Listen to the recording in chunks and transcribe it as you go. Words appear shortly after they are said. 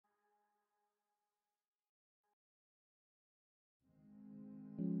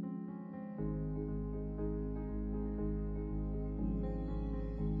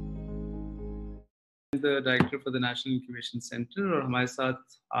the director for the National Incubation Center और हमारे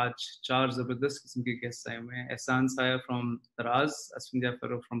साथ आज 4 ज़बरदस्त किस्म के गेस्ट आए हुए हैं. Ehsan Saya from Daraz, Asfandyar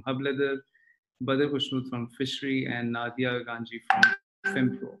Farrukh from Badar Khushnood from Fishry and Nadia Gangjee from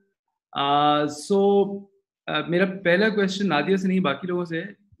Femprow. मेरा पहला क्वेश्चन नादिया से नहीं बाकी लोगों से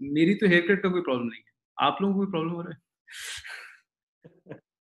है. मेरी तो हेयर कट का कोई प्रॉब्लम नहीं है. आप लोगों को कोई प्रॉब्लम हो रहा है?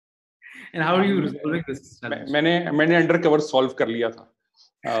 And how are you resolving this challenge? मैंने अंडरकवर सॉल्व कर लिया था.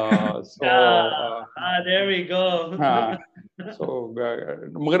 There we go.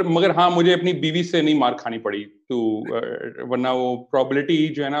 मगर हाँ, मुझे अपनी बीवी से नहीं मार खानी पड़ी तो वरना वो प्रोबेबिलिटी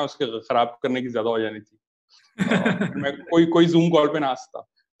जो है ना उसके खराब करने की ज्यादा हो जानी थी. मैं कोई जूम कॉल पे ना हंसता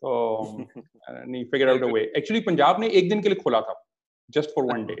तो नहीं. Figure out a way. Actually Punjab ने एक दिन के लिए खोला था जस्ट फॉर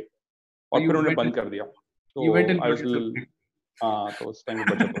 1 डे और फिर उन्होंने बंद कर दिया. तो तो उस टाइम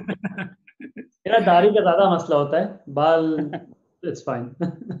पे बचा था. मेरा दाढ़ी का ज्यादा मसला होता है, बाल इट्स फाइन.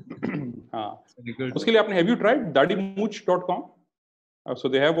 हाँ, उसके लिए आपने have you tried dadimooch.com? So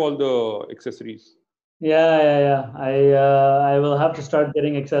they have all the accessories. Yeah. I will have to start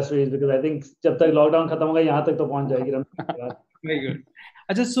getting accessories because I think जब तक लॉकडाउन खत्म होगा यहाँ तक तो पहुँच जाएगी. Very good.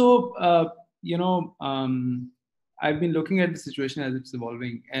 Just so I've been looking at the situation as it's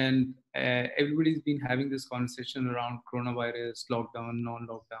evolving, and everybody's been having this conversation around coronavirus, lockdown,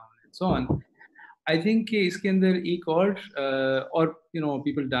 non-lockdown, and so on. I think कि इसके अंदर एक और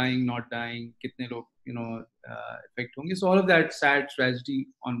people dying, not dying, कितने लोग affect होंगे. So all of that sad tragedy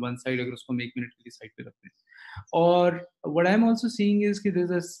on one side, अगर उसको एक मिनट के लिए side पे रखते हैं. और what I'm also seeing is कि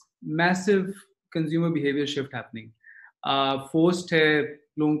there's a massive consumer behavior shift happening. Forced है,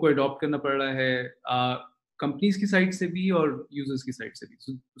 लोगों को adopt करना पड़ रहा है. Companies की side से भी और users की side से भी.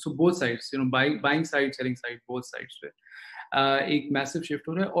 So both sides, buying side, selling side, both sides पे. एक massive shift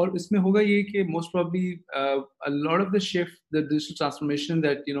हो रहा है और इसमें होगा ये कि most probably a lot of the shift, the digital transformation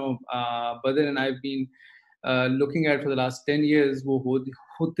that Badar and I've been looking at for the last 10 years, वो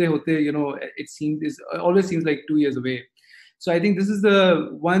होते it always seems like 2 years away. So I think this is the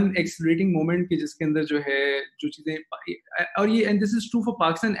one accelerating moment कि जिसके अंदर जो चीजें और ये, and this is true for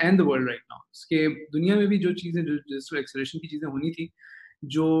Pakistan and the world right now, कि दुनिया में भी जो चीजें digital acceleration की चीजें होनी थी,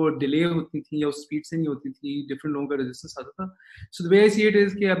 जो डिले होती थी या उस स्पीड से नहीं होती थी, डिफरेंट लोगों का रेजिस्टेंस आता था. So the way I see it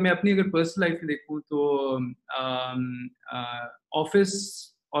is कि अब मैं अपनी अगर पर्सनल लाइफ में देखूं तो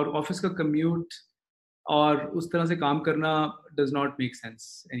ऑफिस का कम्यूट और उस तरह से काम करना does not make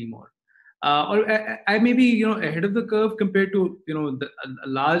sense any more. और आई may be ahead of the curve compared to a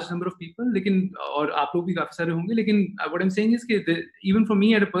large number of people, लेकिन और आप लोग भी काफी सारे होंगे, लेकिन what I'm saying is कि even for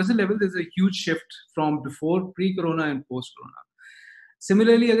me at a personal level there's a huge shift from before pre-corona and post-corona.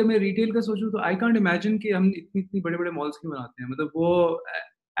 Similarly अगर मैं रिटेल का सोचूं तो आई कांट इमेजिन कि हम इतनी बड़े बड़े मॉल्स क्यों बनाते हैं. मतलब वो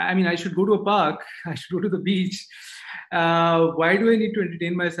I mean I should go to a park, I should go to the beach. Why do I need to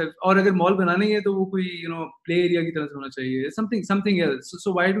entertain my self? और अगर मॉल बनाना ही है तो वो कोई प्ले एरिया की तरह से होना चाहिए, something else.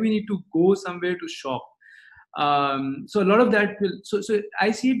 So why do we need to go somewhere to shop? So lot of that will so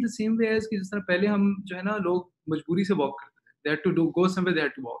I see it the same way as कि जिस तरह पहले हम जो है ना लोग मजबूरी से वॉक करते थे, they had to go somewhere, they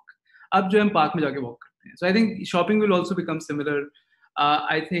had to walk. अब जो हम पार्क में जाके वॉक करते हैं. सो I think shopping will also become similar.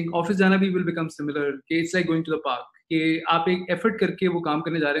 I think office जाना भी will become similar. It's like going to the park. कि आप एक एफर्ट करके वो काम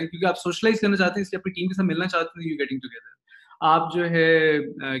करने जा रहे हैं क्योंकि आप सोशलाइज करना चाहते हैं, इसलिए अपनी टीम के साथ मिलना चाहते हैं. You getting together. आप जो है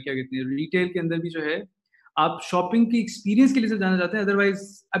क्या कहते हैं, रिटेल के अंदर भी जो है आप शॉपिंग की एक्सपीरियंस के लिए जाना चाहते हैं. अदरवाइज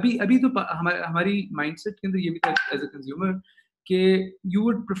अभी तो हमारी माइंडसेट के अंदर ये भी था एज अ कंज्यूमर कि you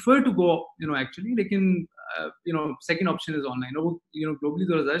would prefer to go actually, लेकिन सेकंड ऑप्शन इज ऑनलाइन. और वो ग्लोबली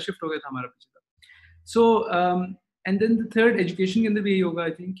तो ज़्यादा शिफ्ट हो गया था हमारा पीछे का. So and then the third, education के अंदर भी यही होगा.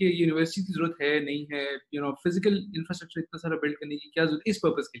 आई थिंक कि यूनिवर्सिटी की जरूरत है नहीं है, फिजिकल इंफ्रास्ट्रक्चर इतना सारा बिल्ड करने की क्या जरूरत इस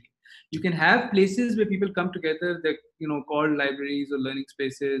पर्पस के लिए. You can have places where people come together, that called libraries और learning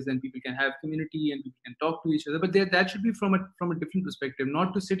spaces, and people can have community and people can talk to each other, but that should be from a different perspective, not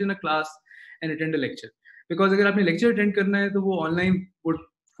to sit in a class and attend a lecture. Because अगर आपने lecture attend करना है तो वो online would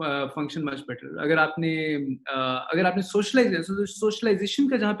function much better. अगर आपने socialisation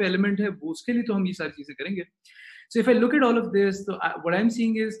का जहाँ पे एलिमेंट है वो उसके लिए तो हम ये सारी चीजें करेंगे. So if I look at all of this, so what I'm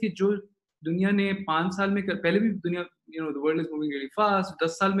seeing is कि जो दुनिया ने 5 साल में पहले भी दुनिया the world is moving really fast.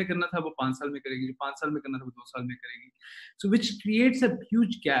 10 साल में करना था वो 5 साल में करेगी, जो 5 साल में करना था वो 2 साल में करेगी. So which creates a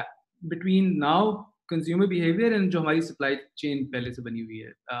huge gap between now consumer behavior and जो हमारी supply chain पहले से बनी हुई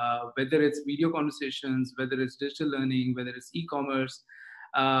है. Whether it's video conversations, whether it's digital learning, whether it's e-commerce,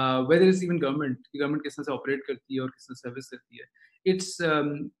 whether it's even government किस तरह से operate करती है और किस तरह सर्विस करती है. It's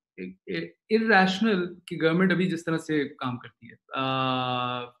irrational कि गवर्नमेंट अभी जिस तरह से काम करती है,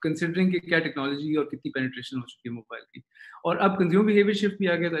 कंसिडरिंग कि क्या टेक्नोलॉजी और कितनी पेनिट्रेशन हो चुकी है मोबाइल की, और अब कंज्यूमर बिहेवियर शिफ्ट भी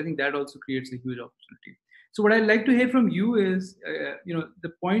आ गया. I think that also creates a huge opportunity. So what I like to here from you is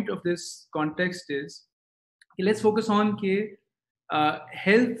the point of this context is कि let's focus on कि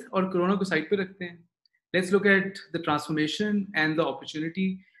health और corona को side पे रखते हैं. Let's look at the transformation and the opportunity,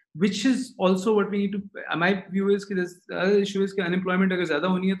 which is also what we need to. My view is कि this other issue is कि unemployment अगर ज़्यादा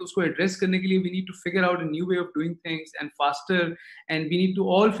होनी है तो उसको address करने के लिए we need to figure out a new way of doing things and faster, and we need to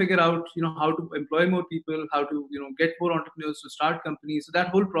all figure out how to employ more people, how to get more entrepreneurs to start companies. So that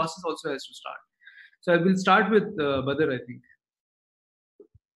whole process also has to start. So I will start with Badar, I think.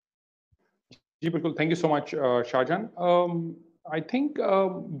 जी बिल्कुल, thank you so much Shah Jahan. I think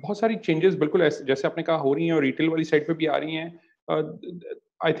बहुत सारी changes बिल्कुल जैसे आपने कहा हो रही हैं और रिटेल वाली साइड पे भी आ रही हैं.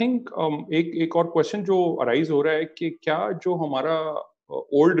 आई थिंक एक और क्वेश्चन जो अराइज हो रहा है कि क्या जो हमारा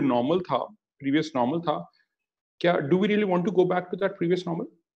ओल्ड नॉर्मल था, प्रीवियस नॉर्मल था, क्या do we really want to go back to that previous normal?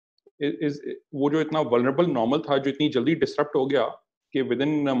 वो जो इतना वल्नरेबल नॉर्मल था, जो इतनी जल्दी डिसरप्ट हो गया कि with in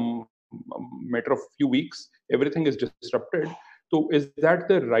matter of few weeks everything is disrupted, तो is that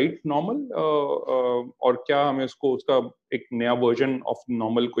the right normal, और क्या हमें उसका एक नया वर्जन ऑफ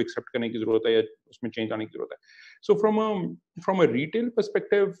नॉर्मल को एक्सेप्ट करने की जरूरत है या उसमें चेंज आने की जरूरत है? So from a retail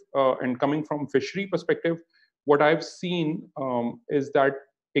perspective and coming from fishery perspective, what I have seen is that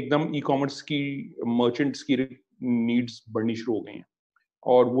एकदम ई कॉमर्स की मर्चेंट्स की नीड्स बढ़नी शुरू हो गई हैं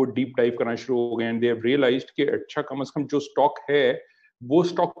और वो डीप डाइव करना शुरू हो गए, एंड दे हैव रियलाइज्ड कि अच्छा कम से कम जो स्टॉक है वो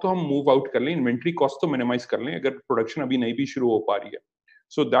स्टॉक तो हम मूव आउट कर लें, इन्वेंट्री कॉस्ट तो मिनिमाइज कर लें अगर प्रोडक्शन अभी नहीं भी शुरू हो पा रही है.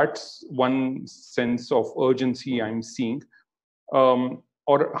 So that's one sense of urgency I am seeing.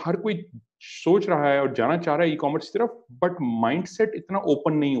 और हर कोई सोच रहा है और जाना चाह रहा है ई कॉमर्स की तरफ, बट माइंडसेट इतना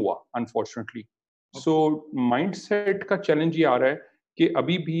ओपन नहीं हुआ अनफॉर्चुनेटली. सो माइंडसेट का चैलेंज ये आ रहा है कि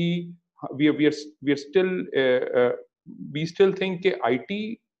अभी भी वी स्टिल थिंक कि आईटी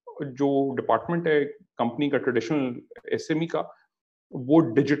जो डिपार्टमेंट है कंपनी का, ट्रेडिशनल एसएमई का, वो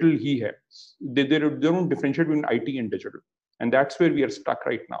डिजिटल ही है. they don't differentiate between IT and digital, and that's where we are stuck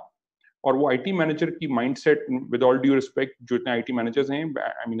right now. और वो IT मैनेजर की mindset, with all due respect, जो इतने IT मैनेजर्स हैं, I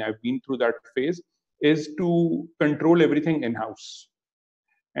mean I've been through that phase, is to control everything in house,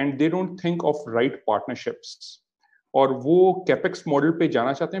 and they don't think of right partnerships. और वो capex model पे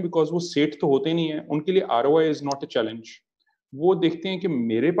जाना चाहते हैं बिकॉज वो सेट तो होते नहीं है. उनके लिए ROI is not a challenge. वो देखते हैं कि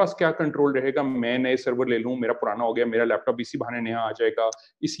मेरे पास क्या कंट्रोल रहेगा, मैं नए सर्वर ले लूं, मेरा पुराना हो गया, मेरा लैपटॉप इसी बहाने नया आ जाएगा,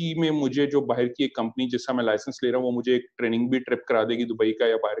 इसी में मुझे जो बाहर की एक कंपनी जिसका मैं लाइसेंस ले रहा हूँ वो मुझे एक ट्रेनिंग भी ट्रिप करा देगी दुबई का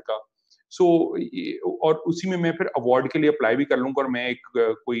या बाहर का. सो और उसी में मैं फिर अवार्ड के लिए अप्लाई भी कर लूंगा और मैं एक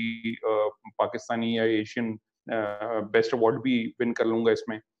कोई पाकिस्तानी या एशियन बेस्ट अवार्ड भी विन कर लूंगा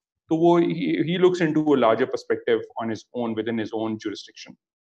इसमें. तो वो he looks into a larger perspective on his own with in his own jurisdiction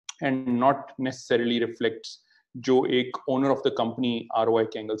and not necessarily reflects जो एक owner of the company ROI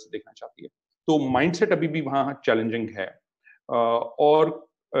के एंगल से देखना चाहती है. तो माइंडसेट अभी भी वहाँ चैलेंजिंग है. और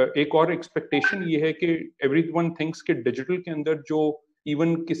एक और एक्सपेक्टेशन ये है कि एवरीवन थिंक्स कि डिजिटल के अंदर जो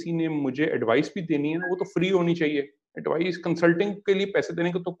इवन किसी ने मुझे एडवाइस भी देनी है ना, वो तो फ्री होनी चाहिए. एडवाइस कंसल्टिंग के लिए पैसे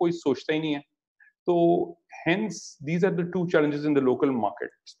देने को तो कोई सोचता ही नहीं है. तो hence these are the two challenges in the local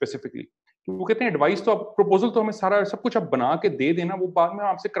market specifically. वो कहते हैं एडवाइस तो आप, प्रपोजल तो हमें सारा सब कुछ आप बना के दे देना, वो बाद में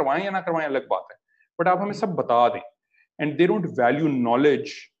आपसे करवाएं या ना करवाएं अलग बात है, बट आप हमें सब बता दें. And they don't value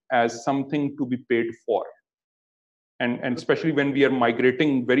knowledge as something to be paid for, and especially when we are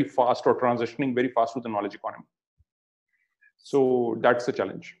migrating very fast or transitioning very fast to the knowledge economy. So that's the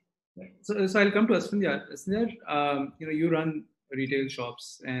challenge. So I'll come to Asfandyar. Asfandyar, you run retail shops,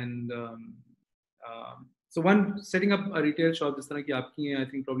 and so one setting up a retail shop this tarah ki aapki hai, I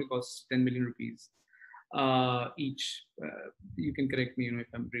think probably costs 10 million rupees each. You can correct me if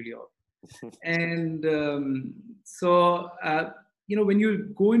I'm really off. And so when you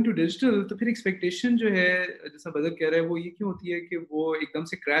go into digital, तो फिर expectation जो है, जैसा बदर कह रहा है, वो ये क्यों होती है कि वो एकदम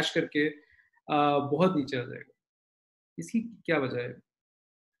से crash करके बहुत नीचे आ जाएगा? इसकी क्या वजह है?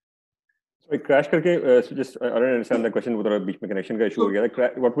 So crash करके just I don't understand the question. वो थोड़ा बीच में connection का issue हो गया था.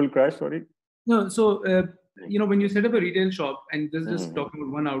 What will crash? Sorry. No, so when you set up a retail shop, and this is just talking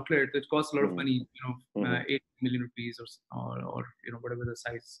about one outlet, it costs a lot of money, 8 million rupees or whatever the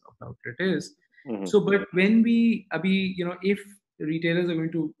size of the outlet is. So, but when we, if retailers are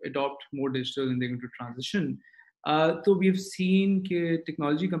going to adopt more digital and they're going to transition, so we've seen कि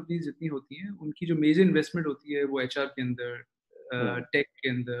technology companies जितनी होती हैं, उनकी जो major investment होती है वो HR के अंदर, टेक के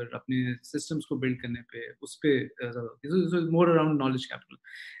अंदर, अपने सिस्टम्स को बिल्ड करने पे, उस पे मोर अराउंड नॉलेज कैपिटल.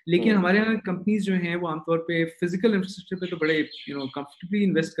 लेकिन हमारे यहाँ कंपनीज जो हैं वो आमतौर पे फिजिकल इंफ्रास्ट्रक्चर पे तो बड़े कंफर्टेबली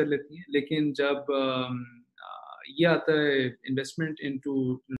इन्वेस्ट कर लेती हैं, लेकिन जब ये आता है investment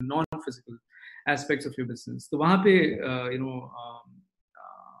into non physical aspects of your business, तो वहाँ पे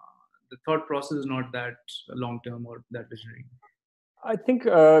the thought process is not that long term or that visionary. I think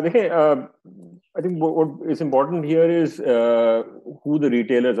I think what is important here is who the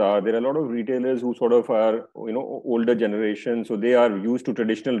retailers are. There are a lot of retailers who sort of are older generation, so they are used to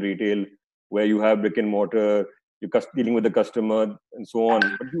traditional retail where you have brick and mortar, you're dealing with the customer and so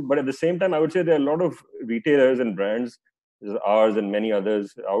on. But at the same time, I would say there are a lot of retailers and brands, ours and many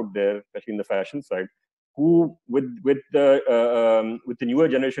others out there, especially in the fashion side, who with the newer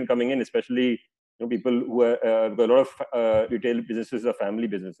generation coming in, especially people who are a lot of retail businesses are family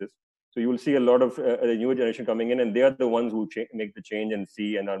businesses. So you will see a lot of the newer generation coming in, and they are the ones who make the change and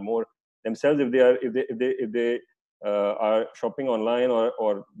see and are more themselves. If they are shopping online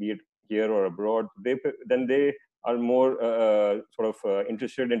or be it here or abroad, then they are more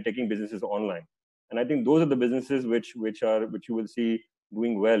interested in taking businesses online. And I think those are the businesses which you will see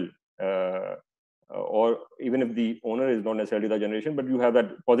doing well. Or even if the owner is not necessarily the generation, but you have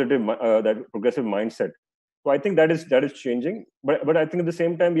that positive, that progressive mindset. So I think that is changing. But I think at the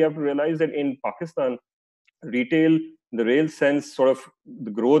same time, we have to realize that in Pakistan, retail, in the real sense, sort of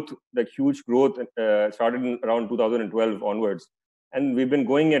the growth, that huge growth started in around 2012 onwards. And we've been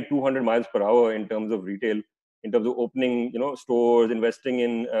going at 200 miles per hour in terms of retail, in terms of opening, stores, investing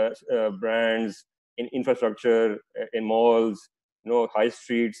in brands, in infrastructure, in malls, high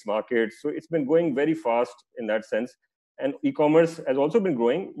streets, markets. So it's been going very fast in that sense. And e-commerce has also been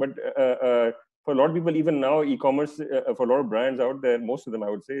growing, but for a lot of people, even now, e-commerce for a lot of brands out there, most of them,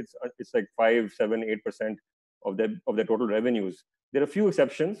 I would say, it's like 5, 7, 8% of their total revenues. There are a few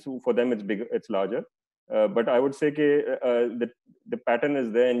exceptions. For them, it's bigger, it's larger. But I would say the pattern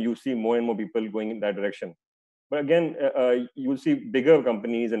is there, and you see more and more people going in that direction. But again, you will see bigger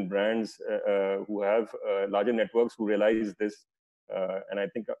companies and brands who have larger networks who realize this, and I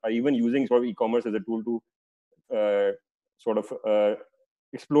think are even using sort of e-commerce as a tool to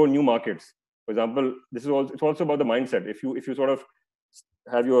explore new markets. For example, it's also about the mindset. If you sort of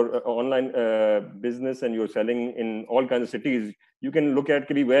have your online business and you're selling in all kinds of cities, you can look at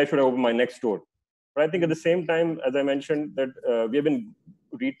where should I open my next store. But I think at the same time, as I mentioned, that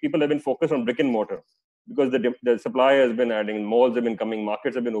people have been focused on brick and mortar because the supply has been adding, malls have been coming,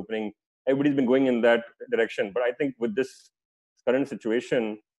 markets have been opening, everybody's been going in that direction. But I think with this current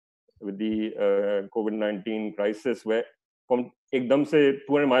situation, with the COVID-19 crisis, where from ekdam se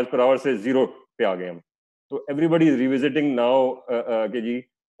 200 miles per hour se zero pe aa gaye hum. So everybody is revisiting now,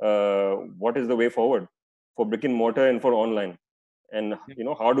 what is the way forward for brick and mortar and for online, and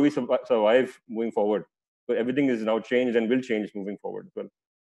how do we survive moving forward? So everything is now changed and will change moving forward as well.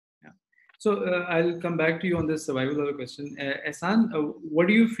 Yeah. So I'll come back to you on this survival question. Ehsan, what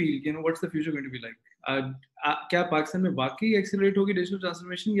do you feel? What's the future going to be like? क्या पाकिस्तान में वाकई accelerate होगी digital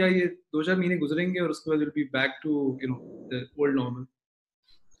transformation, या ये 2-4 महीने गुजरेंगे और उसके बाद will be back to the old normal?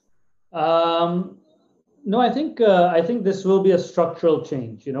 No, I think this will be a structural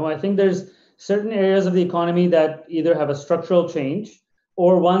change. I think there's certain areas of the economy that either have a structural change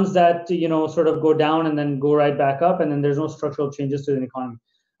or ones that sort of go down and then go right back up, and then there's no structural changes to the economy.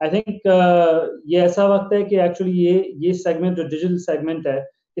 I think ये ऐसा वक्त है कि actually ये segment जो digital segment है,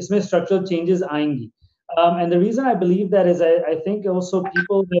 इसमें structural changes आएंगी. And the reason I believe that is I think also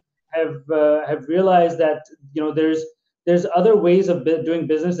people have realized that there's other ways of doing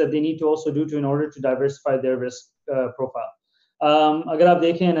business that they need to also do in order to diversify their risk profile. Agar aap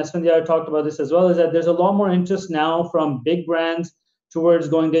dekhein, and Asfandyar talked about this as well, is that there's a lot more interest now from big brands towards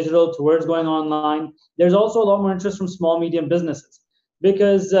going digital, towards going online. There's also a lot more interest from small, medium businesses.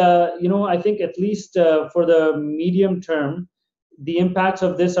 Because, I think at least for the medium term, the impacts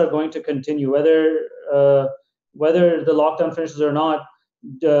of this are going to continue, whether the lockdown finishes or not.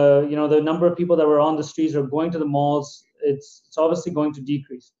 The number of people that were on the streets or going to the malls, it's obviously going to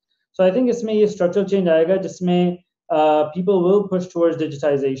decrease. So I think इसमें ये structural change आएगा जिसमें people will push towards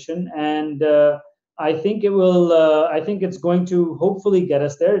digitization, and I think it will. I think it's going to hopefully get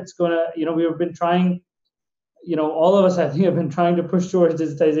us there. It's gonna, we've been trying. All of us, I think, have been trying to push towards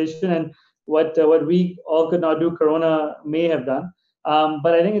digitization, and what we all could not do, Corona may have done.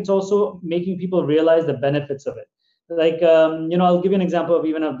 But I think it's also making people realize the benefits of it. Like, I'll give you an example of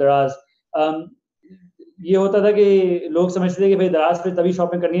Daraz. ये होता था कि लोग समझते थे कि भाई दराज पे तभी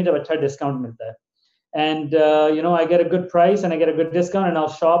शॉपिंग करनी है जब अच्छा डिस्काउंट मिलता है. And I get a good price and I get a good discount, and I'll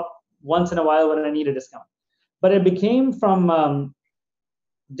shop once in a while when I need a discount. But it became from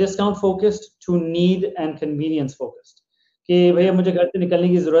discount focused to need and convenience focused. कि भैया मुझे घर से निकलने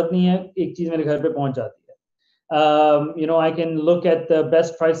की जरूरत नहीं है, एक चीज मेरे घर पे पहुंच जाती है. I can look at the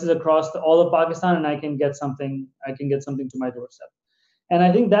best prices across all of Pakistan, and I can get something to my doorstep. And I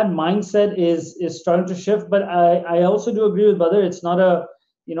think that mindset is starting to shift. But I also do agree with Badar. It's not a,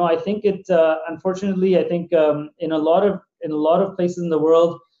 I think it, unfortunately, I think in a lot of in a lot of places in the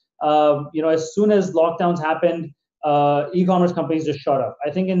world, as soon as lockdowns happened, e-commerce companies just shot up.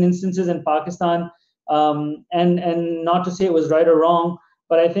 I think in instances in Pakistan, and not to say it was right or wrong,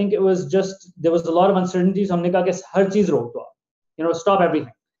 but I think it was just, there was a lot of uncertainty. So humne kaha ki har cheez rok do, stop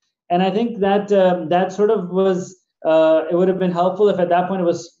everything. And I think that that sort of was, it would have been helpful if at that point it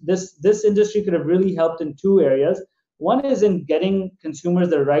was, this industry could have really helped in two areas. One is in getting consumers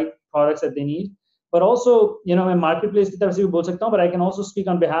the right products that they need, but also, in marketplace ki taraf se bhi bol sakta hu, but I can also speak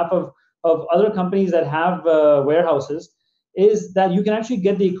on behalf of other companies that have warehouses, is that you can actually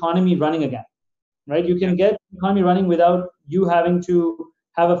get the economy running again, right? You can get the economy running without you having to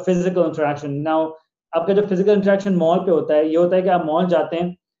have a physical interaction. Now, आपका जो physical interaction mall पे होता है, ये होता है कि आप mall जाते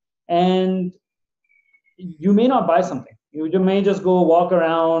हैं and you may not buy something. You may just go walk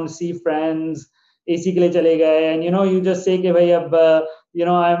around, see friends, AC के लिए चले गए, and you just say कि भाई अब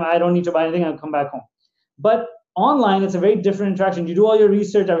I don't need to buy anything, I'll come back home. But online, it's a very different interaction. You do all your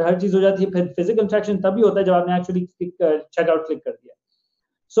research, हर चीज हो जाती है. Physical interaction तभी होता है जब आपने actually checkout click कर दिया.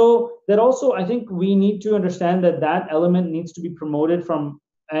 So that also, I think we need to understand that element needs to be promoted from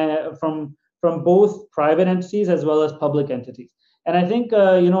both private entities as well as public entities. And I think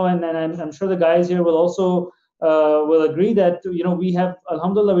and I'm sure the guys here will also will agree that we have,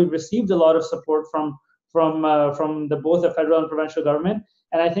 alhamdulillah, we've received a lot of support from both the federal and provincial government.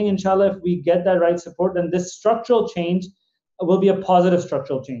 And I think, inshallah, if we get that right support, then this structural change will be a positive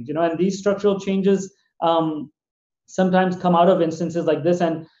structural change. And these structural changes sometimes come out of instances like this.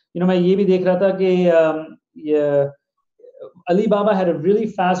 And मैं ये भी देख रहा था कि Alibaba had a really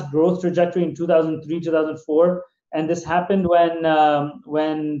fast growth trajectory in 2003, 2004, and this happened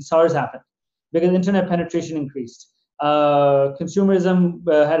when SARS happened, because internet penetration increased. Consumerism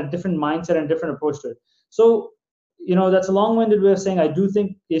had a different mindset and different approach to it. So, that's a long-winded way of saying I do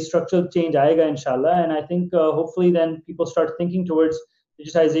think a structural change aayega, inshallah, and I think hopefully then people start thinking towards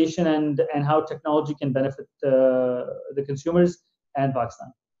digitization and how technology can benefit the consumers and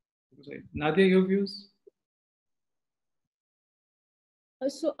Pakistan. Nadia, your views?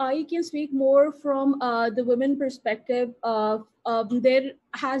 So I can speak more from the women perspective. There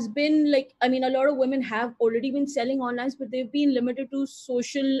has been a lot of women have already been selling online, but they've been limited to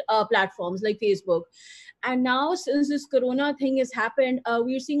social platforms like Facebook. And now, since this Corona thing has happened,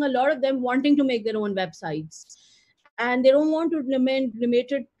 we're seeing a lot of them wanting to make their own websites. And they don't want to remain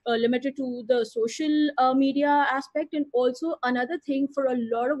limited to the social media aspect. And also another thing for a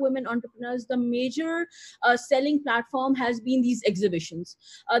lot of women entrepreneurs, the major selling platform has been these exhibitions.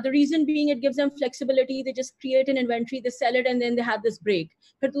 The reason being, it gives them flexibility. They just create an inventory, they sell it, and then they have this break.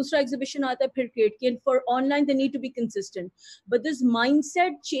 Phir dusra exhibition aata hai, phir create ki. And for online, they need to be consistent. But this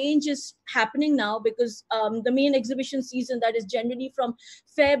mindset change is happening now because the main exhibition season, that is generally from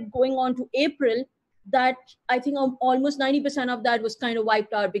Feb going on to April, that I think almost 90% of that was kind of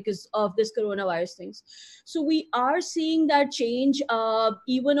wiped out because of this coronavirus things. So we are seeing that change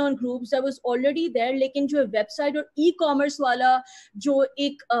even on groups that was already there, lekin jo website or e-commerce wala jo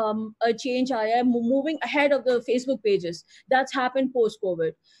ek change aaya hai, moving ahead of the Facebook pages, that's happened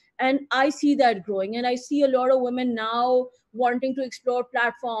post-COVID. And I see that growing, and I see a lot of women now wanting to explore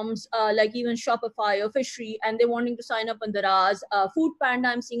platforms like even Shopify or Fishry, and they're wanting to sign up on Daraz. Food Panda,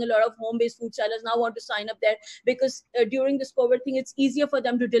 I'm seeing a lot of home-based food sellers now want to sign up there because during this COVID thing, it's easier for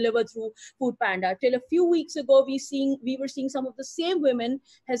them to deliver through Food Panda. Till a few weeks ago, we were seeing some of the same women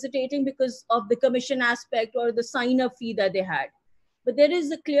hesitating because of the commission aspect or the sign-up fee that they had. But there is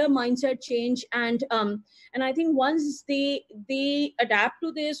a clear mindset change, and I think once they adapt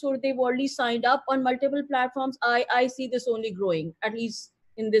to this, or they've already signed up on multiple platforms, I see this only growing, at least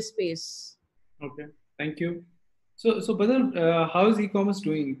in this space. Okay, thank you. So Badar, how is e-commerce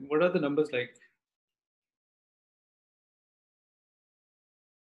doing? What are the numbers like?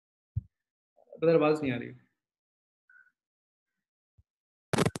 Badar, आवाज नहीं आ रही.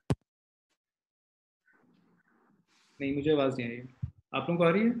 नहीं, मुझे आवाज नहीं आ रही. आप लोगों को आ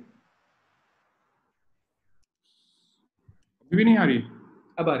रही है? अभी भी नहीं आ रही?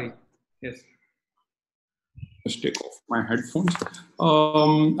 अब आ रही. Yes. Just take off my headphones.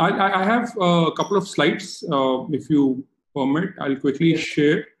 I have a couple of slides. If you permit, I'll quickly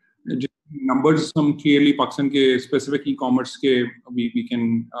share numbers. Some clearly Pakistan के specific e-commerce के we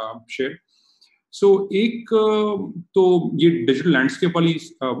can share. So एक तो ये डिजिटल लैंडस्केप वाली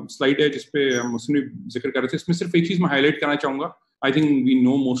स्लाइड है जिसपे मुस्लिम जिक्र कर रहे थे. इसमें सिर्फ एक चीज मैं हाईलाइट करना चाहूंगा. I think we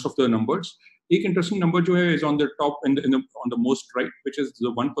know most of the numbers. एक interesting number जो है is on the top on the most right, which is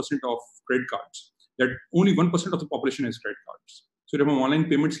the 1% of credit cards. That only 1% of the population has credit cards. So जब हम online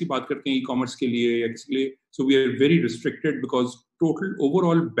payments की बात करते हैं e-commerce के लिए या किसी के लिए, so we are very restricted because total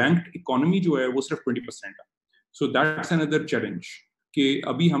overall banked economy जो है वो सिर्फ 20% है. So that's another challenge कि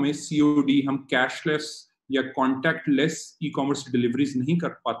अभी हमें COD, हम cashless या contactless e-commerce deliveries नहीं कर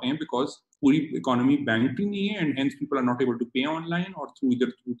पाते हैं because पूरी economy banked नहीं है and hence people are not able to pay online or through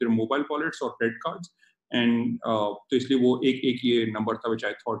their mobile wallets or credit cards and तो इसलिए वो एक ये number था which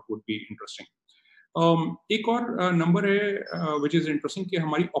I thought would be interesting. एक और नंबर है which is interesting कि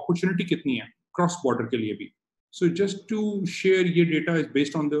हमारी opportunity कितनी है cross border के लिए भी. So just to share, ये data is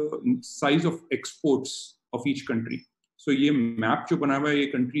based on the size of exports of each country. So ये map जो बना हुआ है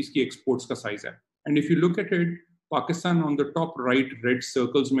ये countries की exports का size है. And if you look at it, Pakistan on the top right red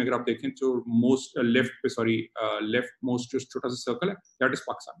circles में अगर आप देखें तो leftmost जो छोटा सा circle है, that is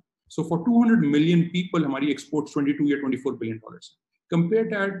Pakistan. So for 200 million people, हमारी exports 22 या 24 billion dollars. Compare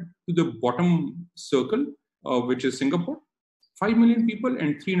that to the bottom circle, which is Singapore, 5 million people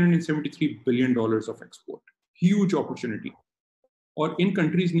and $373 billion of export. Huge opportunity. और इन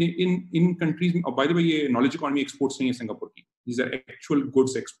countries ने इन countries में, by the way, ये knowledge economy exports नहीं है Singapore की. These are actual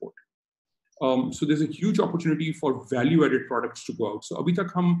goods export. So there's a huge opportunity for value-added products to go out. So अभी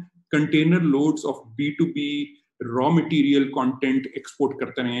तक हम container loads of B2B raw material content export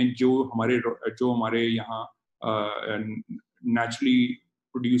करते रहे हैं जो हमारे यहाँ naturally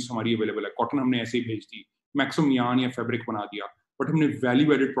produced हमारी available है. Cotton हमने ऐसे ही भेज दी, maximum yarn या fabric बना दिया, but हमने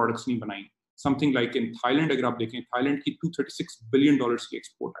value-added products नहीं बनाई. Something like in Thailand, अगर आप देखें, Thailand की $236 billion की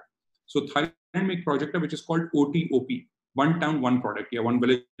export है. So Thailand में एक project है which is called OTOP, One Town One Product या One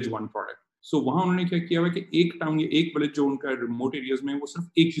Village One Product. So वहाँ उन्होंने क्या किया हुआ है कि एक टाउन या एक विलेज जो उनका रिमोट एरियाज में, वो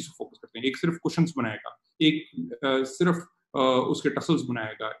सिर्फ एक चीज फोकस करते हैं. एक सिर्फ कुशन्स बनाएगा, एक सिर्फ उसके टसल्स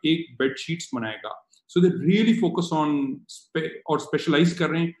बनाएगा, एक बेड शीट्स बनाएगा. So they really focus on और स्पेशलाइज कर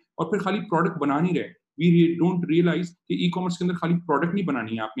रहे हैं और फिर खाली प्रोडक्ट बना नहीं रहे. We don't realize कि ई-कॉमर्स के अंदर खाली प्रोडक्ट नहीं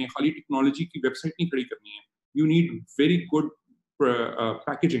बनानी है आपने, खाली टेक्नोलॉजी की वेबसाइट नहीं खड़ी करनी है. You need very good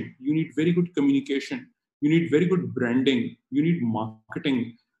packaging, you need very good communication, you need very good branding, you need marketing.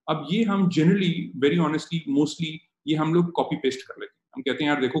 अब ये हम जनरली वेरी ऑनेस्टली मोस्टली ये हम लोग कॉपी पेस्ट कर लेते हैं. हम कहते हैं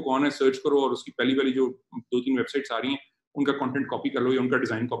यार देखो कौन है, सर्च करो और उसकी पहली वाली जो 2-3 वेबसाइट्स आ रही हैं उनका कंटेंट कॉपी कर लो या उनका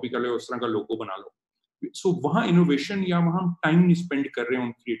डिजाइन कॉपी कर लो, उस तरह का लोगो बना लो. सो वहाँ इनोवेशन या वहाँ हम टाइम नहीं स्पेंड कर रहे हैं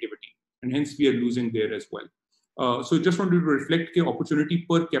on creativity and hence we are losing their as well. So just wanted to reflect के opportunity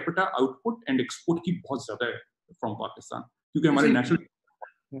per capita output and export की बहुत ज्यादा है फ्रॉम पाकिस्तान क्योंकि हमारे natural.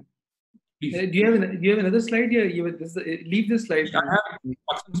 Do you have another slide? Yeah, leave this slide. I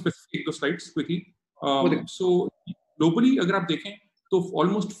have specific those slides quickly. So globally, अगर आप देखें तो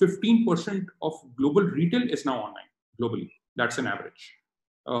almost 15% of global retail is now online globally. That's an average.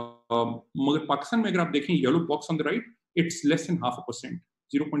 मगर पाकिस्तान में अगर आप देखें yellow box on the right, it's less than 0.5%,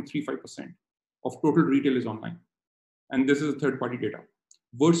 0.35% of total retail is online, and this is third-party data.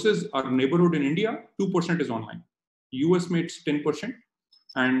 Versus our neighborhood in India, 2% is online. US made 10%.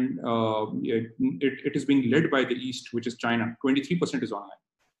 And it is being led by the East, which is China. 23% is online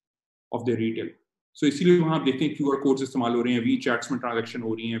of their retail. So इसीलिए वहाँ आप देखते हैं QR codes इस्तेमाल हो रहे हैं, WeChats में transaction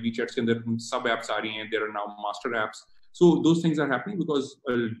हो रही हैं, WeChats के अंदर sub apps आ रही हैं, there are now master apps. So those things are happening because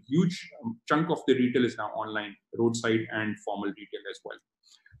a huge chunk of the retail is now online, roadside and formal retail as well.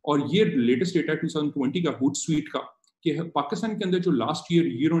 और ये latest data 2020 का Hootsuite का कि पाकिस्तान के अंदर जो last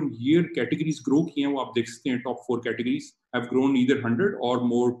year on year categories grow की हैं वो आप देख सकते हैं. Top 4 categories have grown either 100 और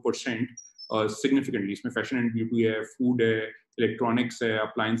मोर % सिग्निफिकेंटली. इसमें फैशन एंड ब्यूटी है, फूड है, इलेक्ट्रॉनिक्स है,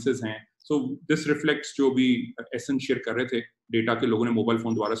 अप्लायंसेस हैं. सो दिस रिफ्लेक्ट्स जो भी एहसन शेयर कर रहे थे डेटा के, लोगों ने मोबाइल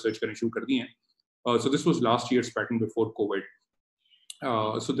फोन द्वारा सर्च करने शुरू कर दिए हैं. So this was last years pattern before Covid.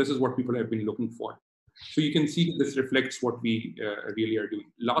 So this is what people have been looking for. So you can see this reflects what we really are doing.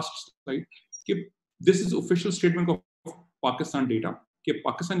 Last slide कि this is official statement of Pakistan data कि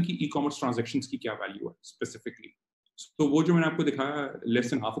पाकिस्तान की e-commerce transactions की क्या value है specifically. तो वो जो मैंने आपको दिखाया less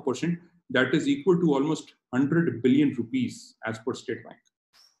than 0.5%, that is equal to almost 100 billion rupees as per state bank.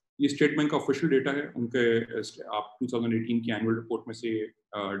 ये स्टेट बैंक का ऑफिशियल डेटा है. उनके आप 2018 की एनुअल रिपोर्ट में से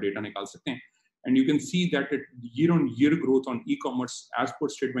डेटा निकाल सकते हैं and you can see that year on year growth on e-commerce as per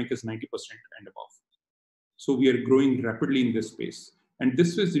state bank is 90% and above. So we are growing rapidly in this space. And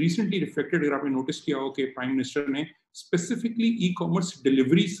this was recently reflected. अगर आपने notice किया हो कि prime minister ने specifically e-commerce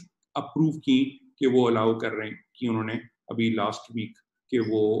deliveries approve की कि वो allow कर रहे हैं कि उन्होंने अभी लास्ट वीक कि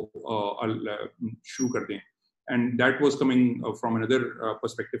वो शुरू कर दें. And that was coming from another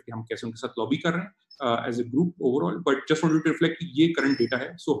perspective कि हम कैसे उनके साथ लॉबी कर रहे हैं as a group overall. But just wanted to reflect ये करंट डेटा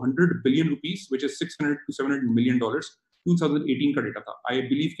है. सो 100 billion rupees which is $600 to $700 million 2018 का डेटा था. आई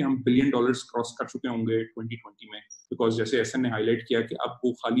बिलीव कि हम $1 billion क्रॉस कर चुके होंगे 2020 में, बिकॉज जैसे एहसन ने हाईलाइट किया कि अब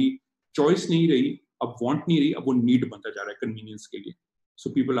वो खाली चॉइस नहीं रही, अब वांट नहीं रही, अब वो नीड बनता जा रहा है कन्वीनियंस के लिए. So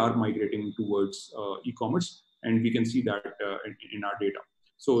people are migrating towards e-commerce and we can see that in our data.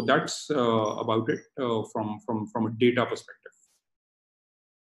 So that's about it from a data perspective.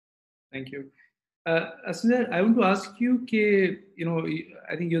 Thank you. Asfandyar, I want to ask you,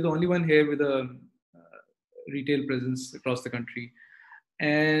 I think you're the only one here with a retail presence across the country.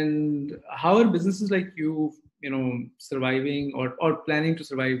 And how are businesses like you, surviving or planning to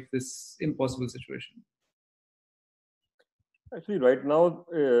survive this impossible situation? Actually, right now,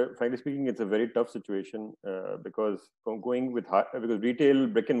 frankly speaking, it's a very tough situation because because retail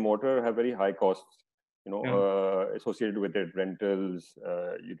brick and mortar have very high costs, associated with it, rentals,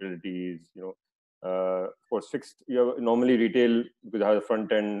 utilities, of course, fixed. You have normally retail because have the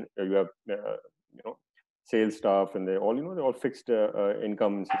front end, you have sales staff, and they're all fixed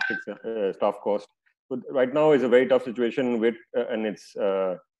income, fixed staff cost. So right now is a very tough situation and it's.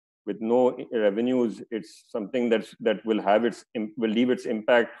 With no revenues, it's something that will leave its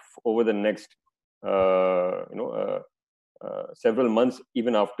impact over the next several months,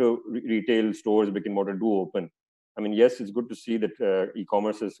 even after retail stores, brick and mortar do open. I mean, yes, it's good to see that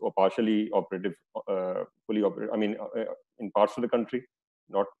e-commerce is partially operative, fully operative. I mean, in parts of the country,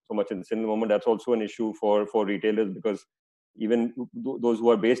 not so much in Sindh. The moment that's also an issue for retailers, because even those who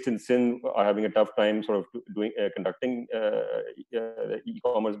are based in Sindh are having a tough time sort of conducting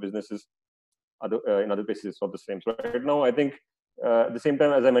e-commerce businesses. In other places, it's not the same. So right now, I think at the same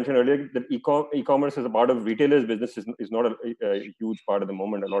time, as I mentioned earlier, that e-commerce as a part of retailers' business is not a huge part at the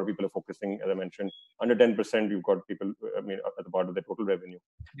moment. A lot of people are focusing, as I mentioned, under 10%. You've got people, as a part of the total revenue.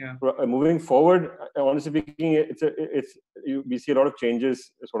 Yeah. So, moving forward, honestly speaking, we see a lot of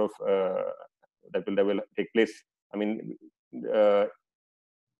changes, sort of that will take place. I mean,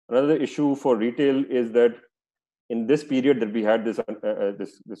 another issue for retail is that in this period that we had this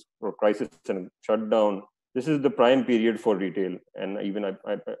crisis and shutdown, this is the prime period for retail, and even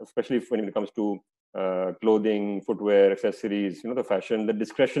especially when it comes to clothing, footwear, accessories, the fashion, the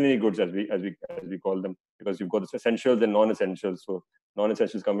discretionary goods as we call them, because you've got the essentials and non-essentials. So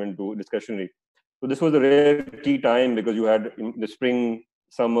non-essentials come into discretionary. So this was a rare key time because you had the spring,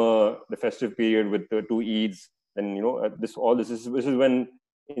 summer, the festive period with the 2 Eids. And this is when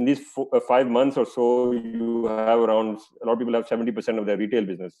in these 5 months or so, you have around, a lot of people have 70% of their retail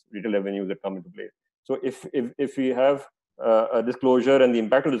revenues that come into play. So if we have a disclosure, and the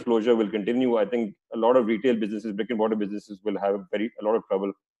impact of disclosure will continue, I think a lot of retail businesses, brick and mortar businesses, will have a lot of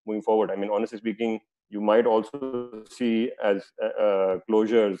trouble moving forward. I mean, honestly speaking, you might also see as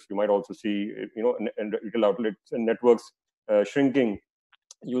closures, you might also see and retail outlets and networks shrinking.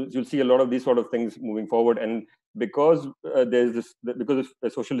 You'll see a lot of these sort of things moving forward, and because because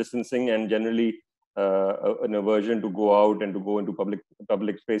of social distancing and generally an aversion to go out and to go into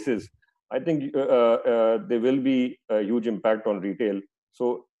public spaces, I think there will be a huge impact on retail.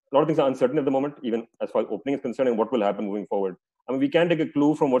 So a lot of things are uncertain at the moment, even as far as opening is concerned, and what will happen moving forward. I mean, we can take a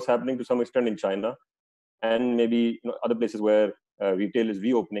clue from what's happening to some extent in China, and maybe other places where retail is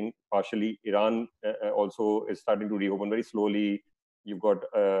reopening partially. Iran also is starting to reopen very slowly. You've got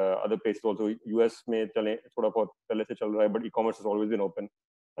other places also. US may but e-commerce has always been open.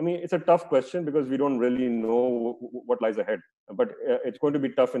 I mean, it's a tough question because we don't really know what lies ahead. But it's going to be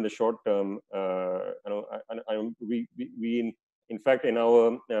tough in the short term. In fact, in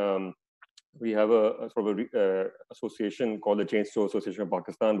our we have a sort of association called the Chain Store Association of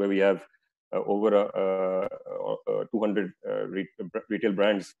Pakistan, where we have over 200 retail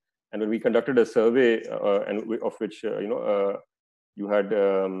brands. And when we conducted a survey, of which you had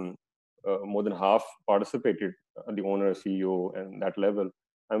more than half participated, the owner, CEO, and that level.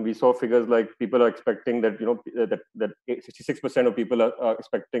 And we saw figures like people are expecting that that 66% of people are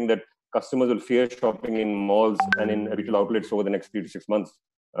expecting that customers will fear shopping in malls and in retail outlets over the next 3 to 6 months.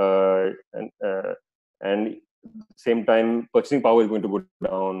 And same time, purchasing power is going to go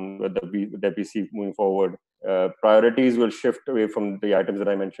down with the PC moving forward. Priorities will shift away from the items that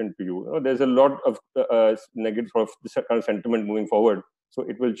I mentioned to you. There's a lot of negative sort of this kind of sentiment moving forward. So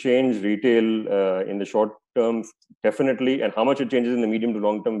it will change retail in the short term, definitely. And how much it changes in the medium to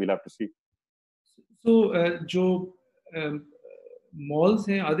long term, we'll have to see. So, Joe, malls,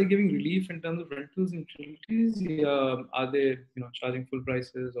 are they giving relief in terms of rentals and utilities? Are they, charging full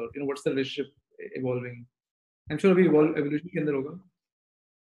prices, or what's the relationship evolving? I'm sure evolution ke andar hoga.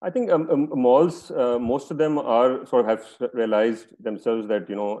 I think malls, most of them are sort of have realized themselves that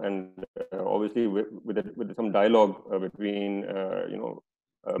and obviously with some dialogue between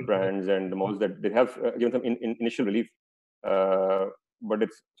brands and the malls, that they have given some initial relief, but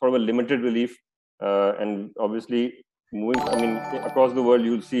it's sort of a limited relief, and obviously moving. I mean, across the world,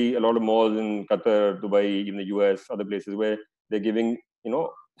 you'll see a lot of malls in Qatar, Dubai, even the US, other places where they're giving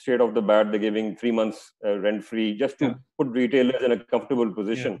straight off the bat, they're giving 3 months rent free just to put retailers in a comfortable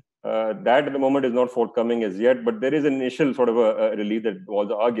position. That at the moment is not forthcoming as yet, but there is an initial sort of a relief that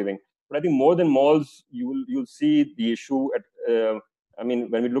malls are giving. But I think more than malls, you'll see the issue at. I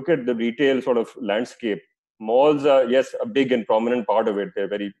mean, when we look at the retail sort of landscape, malls are, yes, a big and prominent part of it. They're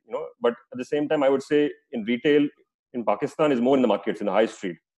very, but at the same time, I would say in retail in Pakistan is more in the markets, in the high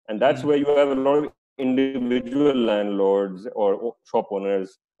street. And that's where you have a lot of individual landlords or shop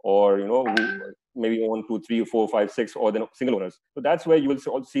owners or, who maybe own 2, 3, 4, 5, 6, or then single owners. So that's where you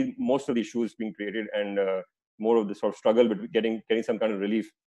will see most of the issues being created and more of the sort of struggle with getting some kind of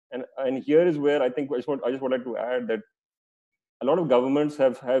relief. And here is where I think I just would like to add that a lot of governments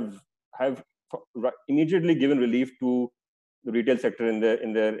have immediately given relief to the retail sector in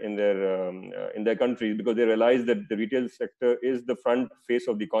their countries, because they realize that the retail sector is the front face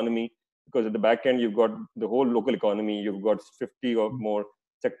of the economy. Because at the back end, you've got the whole local economy. You've got 50 or more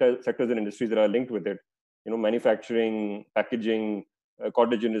sectors and industries that are linked with it. Manufacturing, packaging,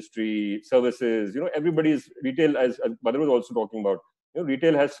 cottage industry, services. Everybody's retail, as Badar was also talking about.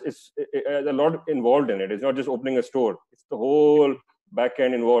 Retail has a lot involved in it. It's not just opening a store. It's the whole back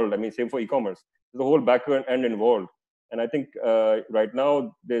end involved. I mean, same for e-commerce. There's the whole back end involved. And I think right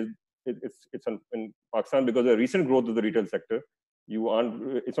now it's in Pakistan, because of the recent growth of the retail sector,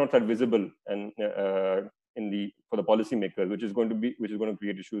 it's not that visible and for the policymakers, which is going to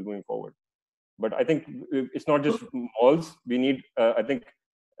create issues going forward. But I think it's not just malls. We need, I think,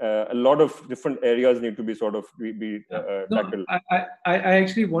 a lot of different areas need to be sort of tackled. I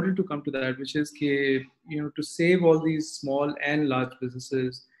actually wanted to come to that, which is to save all these small and large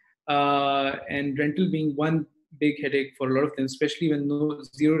businesses, and rental being one big headache for a lot of them, especially when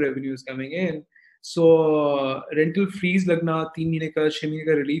zero revenue is coming in. So rental freeze lagna, 3 mahine ka, 6 mahine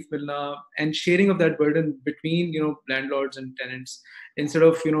ka relief milna, and sharing of that burden between landlords and tenants, instead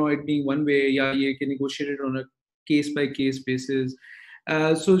of it being one way, ye can negotiate it on a case by case basis.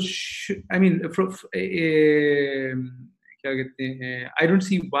 I mean, I don't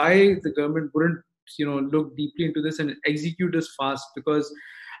see why the government wouldn't look deeply into this and execute this fast, because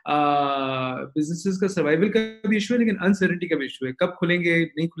businesses का survival का भी issue है, लेकिन uncertainty का भी issue है. कब खुलेंगे,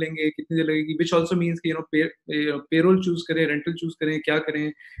 नहीं खुलेंगे, कितनी देर लगेगी, which also means कि payroll choose करें, rental choose करें, क्या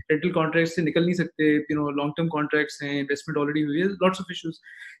करें, rental contracts से निकल नहीं सकते, long term contracts हैं, investment already हुई है, lots of issues.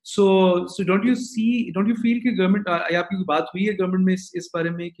 So don't you feel कि government, आपकी बात हुई है government में इस बारे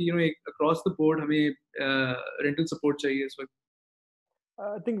में कि across the board हमें rental support चाहिए इस वक्त?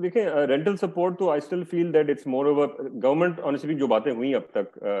 I think rental support, so I still feel that it's more of a government, honestly, jo baatein hui ab tak,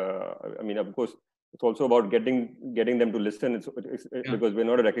 I mean, of course, it's also about getting them to listen. Because we're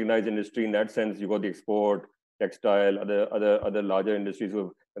not a recognized industry in that sense. You got the export, textile, other larger industries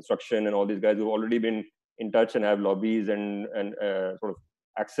of construction, and all these guys who've already been in touch and have lobbies and sort of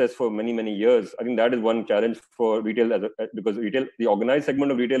access for many years. I think that is one challenge for retail, because retail, the organized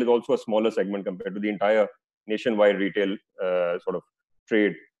segment of retail is also a smaller segment compared to the entire nationwide retail sort of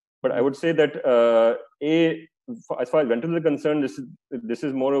trade. But I would say that as far as rentals are concerned, this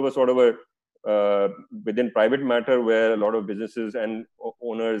is more of a sort of a within private matter, where a lot of businesses and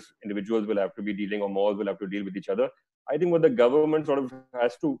owners, individuals will have to be dealing, or malls will have to deal with each other. I think what the government sort of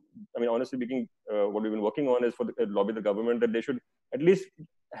has to, I mean, honestly speaking, what we've been working on is for the lobby the government that they should at least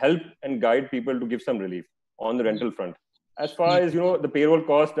help and guide people to give some relief on the rental front. As far as the payroll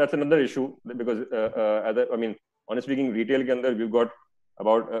cost, that's another issue, because I mean, honestly speaking, retail ke andar, we've got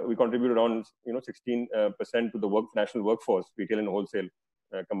about we contribute around 16% to the national workforce, retail and wholesale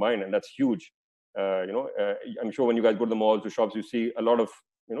combined, and that's huge. I'm sure when you guys go to the malls, to shops, you see a lot of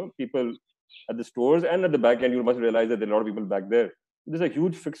people at the stores, and at the back end, you must realize that there are a lot of people back there. There's a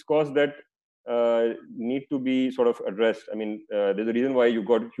huge fixed cost that need to be sort of addressed. I mean, there's a reason why you've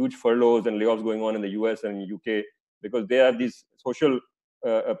got huge furloughs and layoffs going on in the US and UK, because they have these social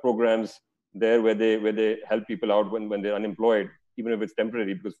programs there where they help people out when they're unemployed, even if it's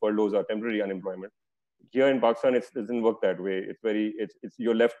temporary, because furloughs are temporary unemployment. Here in Pakistan, it doesn't work that way. It's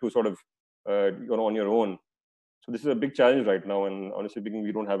you're left to sort of on your own. So this is a big challenge right now, and honestly speaking,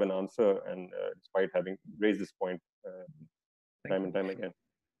 we don't have an answer. And despite having raised this point time and time again.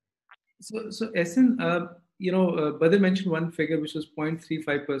 So Ehsan, Badar mentioned one figure, which was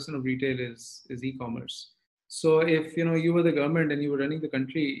 0.35% of retail is e-commerce. So if you were the government and you were running the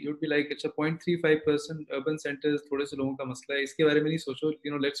country, you'd be like, it's a 0.35% urban centers, थोड़े से लोगों का मसला है, इसके बारे में नहीं सोचो,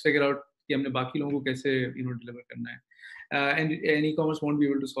 let's figure out कि हमने बाकी लोगों को कैसे deliver करना है. And e-commerce won't be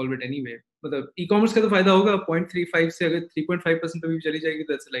able to solve it anyway. मतलब e-commerce का तो फायदा होगा, 0.35 से अगर 3.5% पे भी चली जाएगी,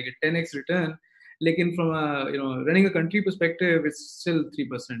 that's like a 10x return. Lekin from a running a country perspective, it's still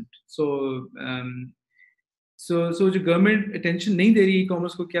 3%. So So जो गवर्नमेंट अटेंशन नहीं दे रही ई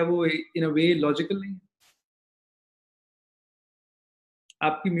कॉमर्स को, क्या वो इन अ वे लॉजिकल नहीं है?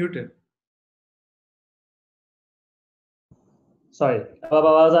 आपकी म्यूट है. सॉरी, अब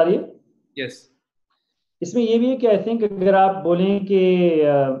आवाज आ रही है? Yes. इसमें ये भी है कि आई थिंक अगर आप बोलें कि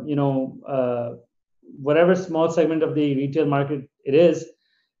you know whatever small segment of the retail market it is,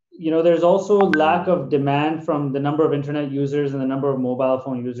 you know, there's also lack of demand from the number of internet users and the number of mobile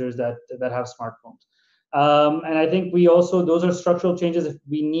phone users that have smartphones. And I think we also, those are structural changes. If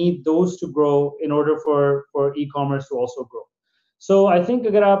we need those to grow in order for e-commerce to also grow. So I think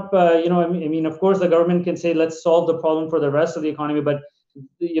agar aap, you know, I mean, of course, the government can say, let's solve the problem for the rest of the economy. But,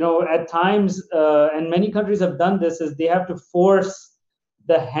 you know, at times, and many countries have done this, is they have to force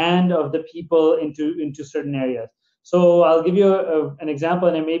the hand of the people into certain areas. So I'll give you an example,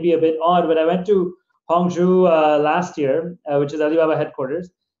 and it may be a bit odd, but I went to Hangzhou last year, which is Alibaba headquarters.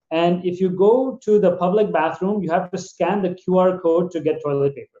 And if you go to the public bathroom, you have to scan the QR code to get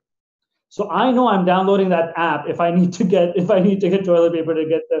toilet paper. So I know I'm downloading that app if I need to get toilet paper to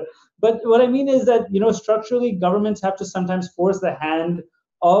get the. But what I mean is that, you know, structurally governments have to sometimes force the hand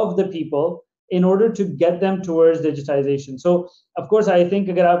of the people in order to get them towards digitization. So of course I think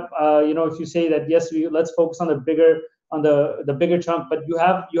you know, if you say that yes, let's focus on the bigger chunk, but you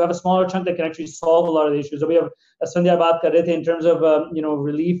have a smaller chunk that can actually solve a lot of the issues. So we have Asfandyar baat kar rahe the in terms of you know,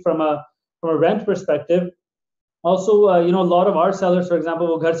 relief from a rent perspective. Also, you know, a lot of our sellers, for example,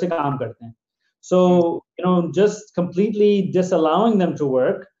 wo ghar se kaam karte hain. So, you know, just completely disallowing them to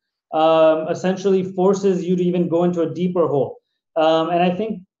work essentially forces you to even go into a deeper hole. And I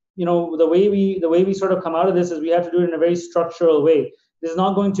think, you know, the way we sort of come out of this is we have to do it in a very structural way. This is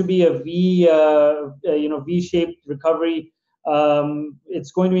not going to be a you know, V-shaped recovery.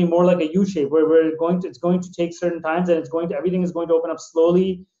 It's going to be more like a U-shape, where it's going to take certain times, and everything is going to open up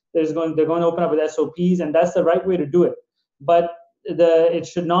slowly. They're going to open up with SOPs, and that's the right way to do it. But it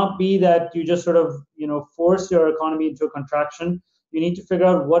should not be that you just sort of, you know, force your economy into a contraction. You need to figure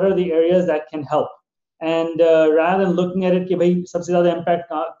out what are the areas that can help, and rather than looking at it कि भाई सबसे ज़्यादा impact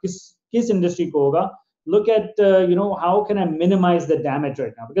किस industry को होगा, look at you know, how can I minimize the damage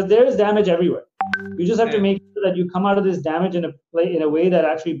right now, because there is damage everywhere. You just have to make sure that you come out of this damage in a way that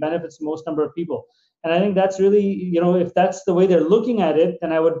actually benefits the most number of people. And I think that's really, you know, if that's the way they're looking at it,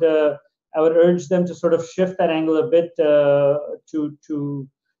 then I would urge them to sort of shift that angle a bit to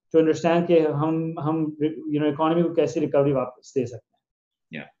understand कि हम you know, economy को कैसे recovery वापस दे सकते हैं.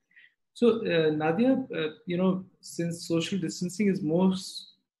 Yeah. So Nadia, you know, since social distancing is more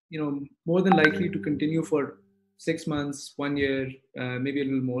than likely to continue for 6 months, 1 year, maybe a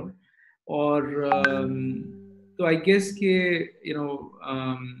little more, or so I guess कि, you know,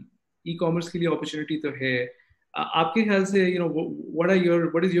 e-commerce के लिए opportunity तो है. आपके ख्याल से, you know, what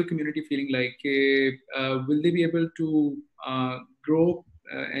is your community feeling like? Will they be able to grow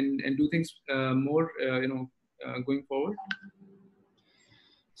and do things more, you know, going forward?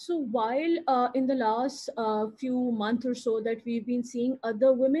 So while in the last few months or so that we've been seeing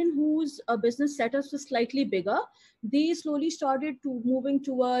other women whose business setups were slightly bigger, they slowly started to moving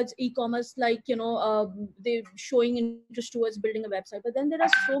towards e-commerce, like, you know, they're showing interest towards building a website. But then there are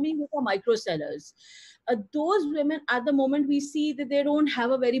so many who are micro sellers. Those women at the moment, we see that they don't have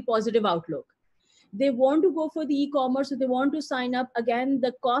a very positive outlook. They want to go for the e-commerce, so they want to sign up. Again,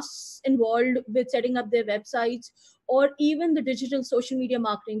 the costs involved with setting up their websites or even the digital social media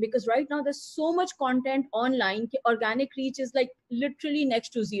marketing, because right now there's so much content online, organic reach is like literally next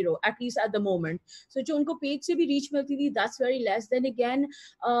to zero, at least at the moment. So jo unko page se bhi reach milti thi, that's very less. Then again,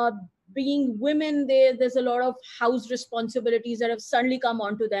 being women, there's a lot of house responsibilities that have suddenly come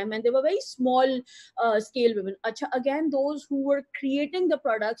onto them, and they were very small scale women. Achha, again, those who were creating the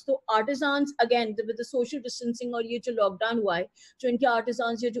products, so artisans, again with the social distancing or ye jo lockdown hua hai, jo inke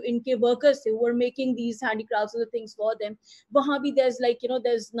artisans ya jo inke workers the, who were making these handicrafts and the things for them, wahan bhi there's like, you know,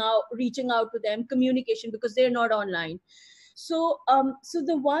 there's now reaching out to them, communication, because they're not online. So so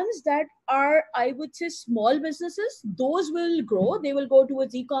the ones that are, I would say, small businesses, those will grow, they will go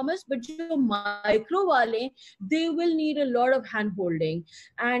towards e-commerce. But jo micro wale, they will need a lot of hand holding,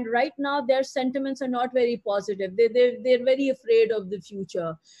 and right now their sentiments are not very positive. They're very afraid of the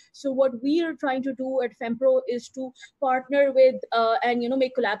future. So what we are trying to do at Femprow is to partner with and, you know,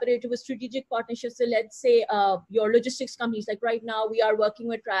 make collaborative with strategic partnerships. So let's say your logistics companies, like right now we are working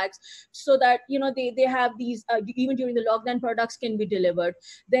with Tracks, so that, you know, they have these even during the lockdown, products can be delivered.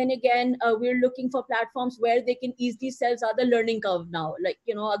 Then again, we're looking for platforms where they can easily sell other learning curve now, like,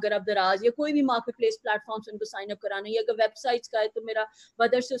 you know, agar ab Daraz ya koi bhi marketplace platforms unko sign up karana, ya agar websites ka hai, to mera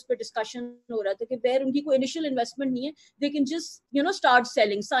Badar se us pe discussion ho raha tha कि where unki koi initial investment nahi hai, they can just, you know, start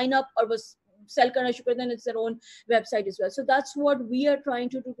selling, sign up और बस sell karna shuru kar, then it's their own website as well. So that's what we are trying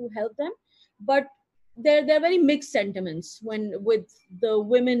to do to help them. But they're very mixed sentiments with the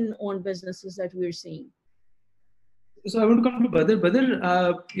women-owned businesses that we're seeing. So I want to come to Badar.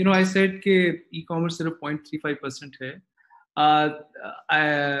 Badar, I said that e-commerce is 0.35% hai.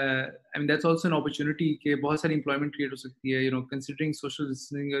 I mean that's also an opportunity कि बहुत सारी employment create हो सकती है, considering social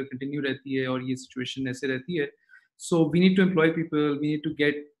distancing continue रहती है और ये situation ऐसे रहती है. So we need to employ people, we need to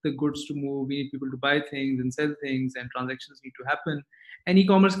get the goods to move, we need people to buy things and sell things, and transactions need to happen. And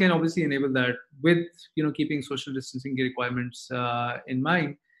e-commerce can obviously enable that with keeping social distancing requirements in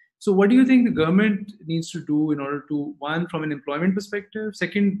mind. So what do you think the government needs to do in order to, one, from an employment perspective,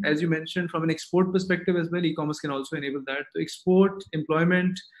 second, as you mentioned, from an export perspective as well, e-commerce can also enable that. So export,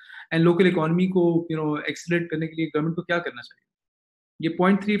 employment and local economy को accelerate करने के लिए government को क्या करना चाहिए? ये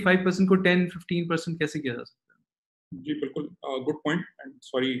 0.35% को 10-15% कैसे किया जा सकता है? जी बिल्कुल, good point. And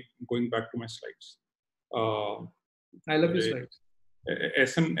sorry, going back to my slides. I love your slides.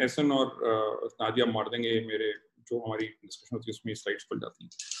 Ehsan और नादिया मार देंगे मेरे जो हमारी डिस्कशन होती है उसमें स्लाइड्स खुल जाती हैं.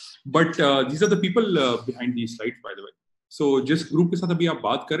 But these are the people behind these slides, by the way. So जिस ग्रुप के साथ अभी आप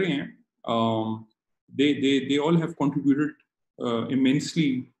बात कर रहे हैं, they all have contributed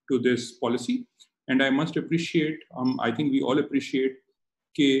immensely to this policy, and I must appreciate. I think we all appreciate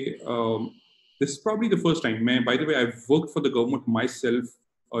that this is probably the first time. By the way, I've worked for the government myself.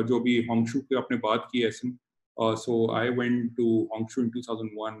 जो भी होंगशू पे आपने बात की है, so I went to Hongshu in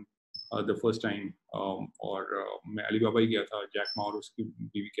 2001. The first time, और मैं Alibaba ही गया था जैक मा और उसकी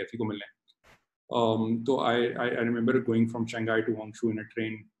बीवी कैथी को मिलने. तो I remember going from Shanghai to Hongshu in a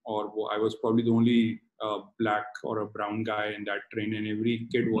train, और वो I was probably the only black or a brown guy in that train, and every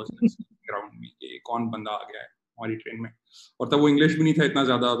kid was around me कि कौन बंदा आ गया है हमारी ट्रेन में. और तब वो इंग्लिश भी नहीं था इतना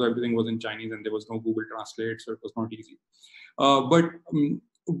ज़्यादा, तो everything was in Chinese and there was no Google Translate, so it was not easy. But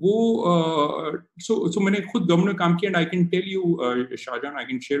वो so मैंने खुद गवर्नमेंट में काम किया, and I can tell you, Shah Jahan, I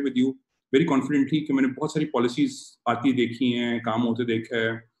can share with you very confidently कि मैंने बहुत सारी policies आती देखी हैं, काम होते देखा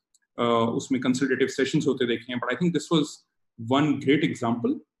है, उसमें consultative sessions होते देखे हैं. But I think this was one great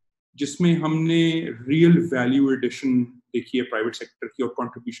example जिसमें हमने real value addition देखी है private sector की, और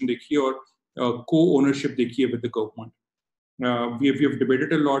contribution देखी है, और co-ownership देखी है with the government. We have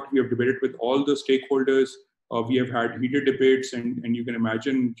debated a lot. We have debated with all the stakeholders. We have had heated debates, and you can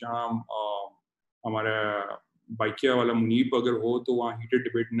imagine जहाँ हमारा बाइकिया वाला मुनीब अगर हो तो वहाँ heated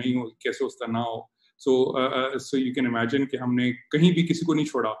debate नहीं हो, कैसे उसका ना हो. So you can imagine कि हमने कहीं भी किसी को नहीं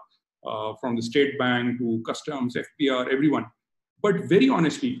छोड़ा, from the State Bank to Customs, FPR, everyone. But very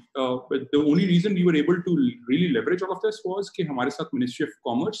honestly, the only reason we were able to really leverage all of this was कि हमारे साथ Ministry of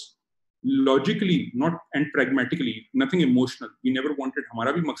Commerce, logically, not and pragmatically, nothing emotional. We never wanted.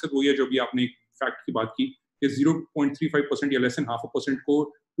 हमारा भी मकसद वही है जो भी आपने fact की बात की, कि 0.35% या less than 0.5% को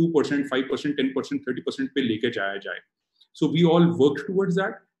 2%, 5%, 10%, 30% पे लेके जाया जाए. So we all worked towards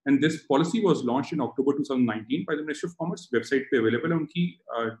that, and this policy was launched in October 2019 by the Ministry of Commerce. Website पे available है उनकी,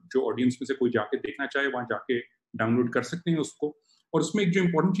 जो audience में से कोई जाके देखना चाहे वहाँ जाके download कर सकते हैं उसको. और उसमें एक जो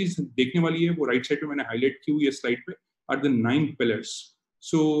important चीज देखने वाली है वो right side पे मैंने highlight की हुई है slide पे, are the 9 pillars.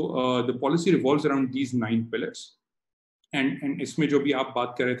 So the policy revolves around these 9 pillars, and इसमें जो भी आप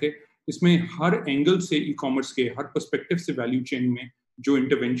बात कर रहे थे, इसमें हर एंगल से ई-कॉमर्स के हर पर्सपेक्टिव से वैल्यू चेन में जो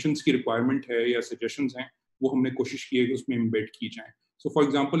इंटरवेंशंस की रिक्वायरमेंट है या सजेशंस हैं, वो हमने कोशिश की है कि उसमें एम्बेड की जाएं. सो फॉर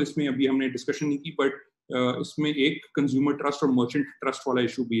एग्जांपल, इसमें अभी हमने डिस्कशन नहीं की, बट इसमें एक कंज्यूमर ट्रस्ट और मर्चेंट ट्रस्ट वाला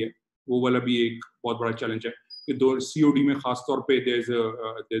इशू भी है. वो वाला भी एक बहुत बड़ा चैलेंज है कि दो COD में खास तौर पे there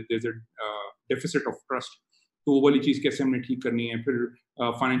is a deficit of trust. तो वो वाली चीज़ कैसे हमने ठीक करनी है. फिर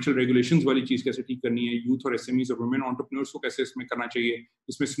फाइनेंशियल रेगुलेशंस वाली चीज़ कैसे ठीक करनी है. यूथ और SMEs और वुमेन एंटरप्रेन्योर्स को कैसे इसमें करना चाहिए.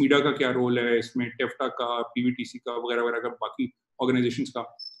 इसमें स्मीडा का क्या रोल है, इसमें टेफ्टा का, PVTC का वगैरह वगैरह का, बाकी ऑर्गेनाइजेशंस का.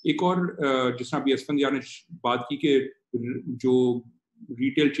 एक और जिस तरह अभी असफंदियार ने बात की कि जो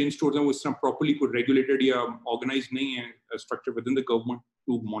रिटेल चेन स्टोर्स हैं वो इस तरह प्रॉपर्ली कोई रेगुलेटेड या ऑर्गेनाइज नहीं है structure with in the government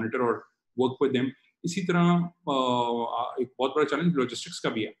to monitor और वर्क विद देम. इसी तरह एक बहुत बड़ा चैलेंज लॉजिस्टिक्स का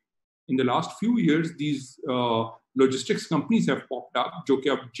भी है. In the last few years, these logistics companies have popped up, जो कि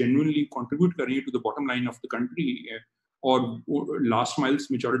अब genuinely contribute कर रही हैं to the bottom line of the country, और last miles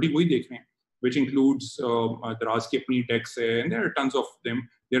majority वही देख रहे हैं, which includes Daraz की अपनी decks है, and there are tons of them.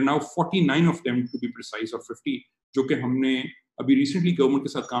 There are now 49 of them to be precise, or 50, जो कि हमने अभी recently government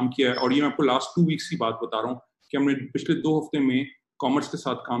के साथ काम किया है. और ये मैं आपको last 2 weeks की बात बता रहा हूँ कि हमने पिछले 2 हफ्ते में कॉमर्स के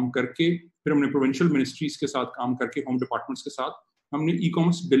साथ काम करके, फिर हमने प्रोविंशियल मिनिस्ट्रीज के साथ काम करके, होम डिपार्टमेंट्स के साथ हमने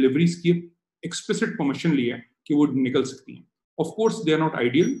ई-कॉमर्स डिलीवरीज की एक्सप्लिसिट परमिशन लिया है कि वो निकल सकती हैं. Of course they are not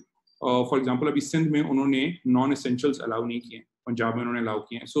ideal. For example अभी सिंध में उन्होंने नॉन एसेंशियल्स अलाउ नहीं किए, पंजाब में उन्होंने अलाउ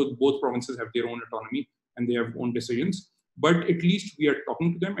किए हैं. So both provinces have their own autonomy and they have own decisions. but at least we are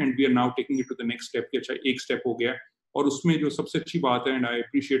talking to them and we are now taking it to the next step कि अच्छा एक step हो गया और उसमें जो सबसे अच्छी बात है, and I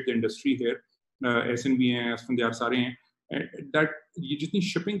appreciate the industry here, Ehsan भी हैं, Asfandyar सारे हैं, that ये जितनी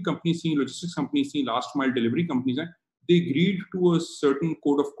shipping companies थी, logistics companies थी, last mile delivery companies हैं, they agreed to a certain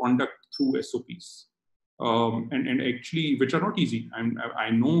code of conduct through SOPs, and actually which are not easy. I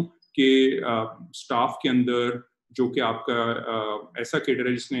know कि staff के अंदर जो कि आपका ऐसा कैडर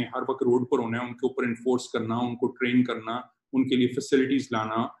है जिसने हर वक्त रोड पर होना है, उनके ऊपर इन्फोर्स करना, उनको ट्रेन करना, उनके लिए फैसिलिटीज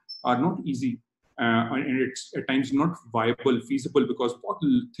लाना are not easy, and it's at times not viable, feasible, because बहुत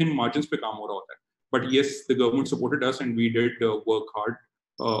thin margins पे काम हो रहा होता है. But yes, the government supported us and we did work hard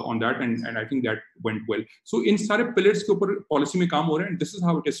on that, and I think that went well. So इन सारे pillars के ऊपर policy में काम हो रहा है, and this is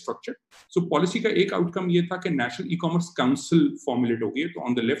how it is structured. So policy का एक outcome ये था कि National E-commerce Council formulate हो गई है. तो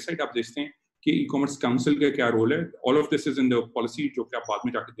on the left side आप देखते हैं कि E-commerce Council का क्या role है. All of this is in the policy जो कि आप बाद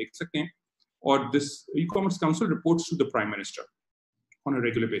में जाके देख सकते हैं. और this E-commerce Council reports to the Prime Minister on a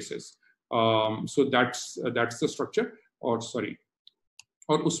regular basis. So that's the structure. और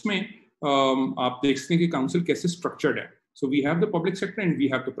उसमें आप देख सकते हैं कि council कैसे structured है. So we have the public sector and we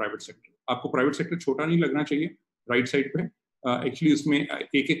have the private sector. आपको private sector छोटा नहीं लगना चाहिए. Right side पे actually उसमें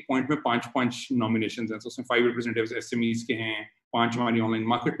एक point में 5 nominations हैं. So उसमें 5 representatives SMEs के हैं, 5 हमारी online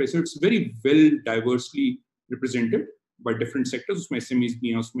marketplace. So it's very well diversely represented by different sectors. उसमें SMEs भी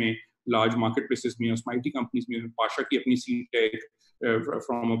हैं, उसमें large marketplaces भी हैं, उसमें IT companies भी हैं, पाशा की अपनी seat है.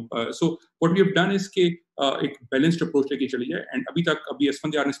 So what we have done is कि एक balanced approach लेके चली जाए, and अभी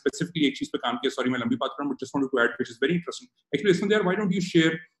Asfandyar ने specifically एक चीज पे काम किया. Sorry मैं लंबी बात कर रहा हूँ, but just wanted to add, which is very interesting. Actually Asfandyar, why don't you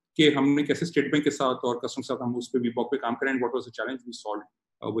share कि हमने कैसे State Bank के साथ और Customs के साथ हम उस पे भी पे काम करें, and what was the challenge we solved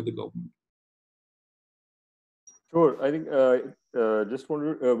with the government? Sure. I think just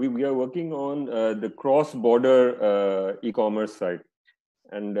wanted we are working on the cross-border e-commerce side.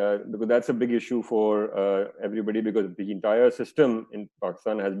 And because that's a big issue for everybody, because the entire system in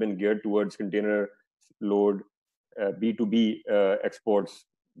Pakistan has been geared towards container load, B2B exports,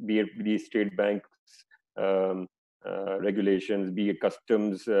 be it the state banks regulations, be it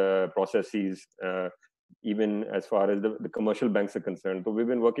customs processes, even as far as the commercial banks are concerned. So we've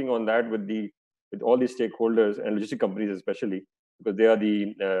been working on that with all the stakeholders and logistic companies especially, because they are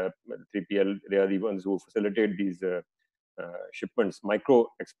the 3PL, they are the ones who facilitate these shipments, micro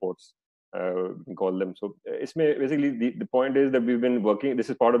exports, we call them. So basically the point is that we've been working, this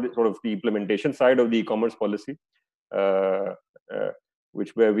is part of the sort of the implementation side of the e-commerce policy, where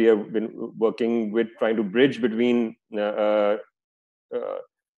we have been working with trying to bridge between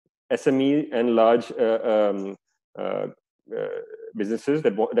SME and large businesses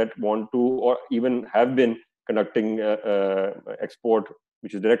that want to or even have been conducting export,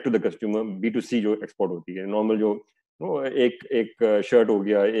 which is direct to the consumer, B2C जो export होती है, normal जो एक shirt हो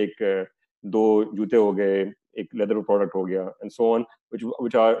गया, एक दो जूते हो गए, एक leather product हो गया, and so on,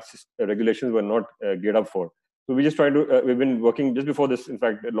 which our regulations were not geared up for. So we just trying to we've been working just before this, in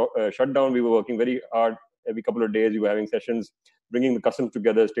fact, shutdown. We were working very hard. Every couple of days we were having sessions, bringing the customs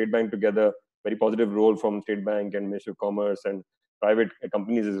together, State Bank together. Very positive role from State Bank and Ministry of Commerce and private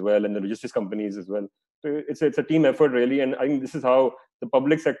companies as well, and the logistics companies as well. So it's a team effort really, and I think this is how the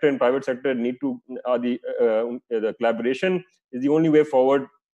public sector and private sector need to the collaboration is the only way forward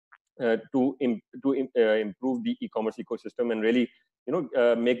to improve the e-commerce ecosystem and really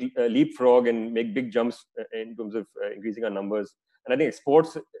make leapfrog and make big jumps in terms of increasing our numbers. And I think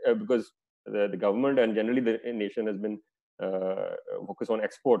exports, because the government and generally the nation has been focused on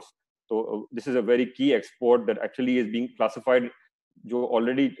exports. So this is a very key export that actually is being classified. जो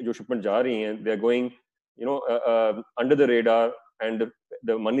already जो shipment जा रही हैं, they're going under the radar, and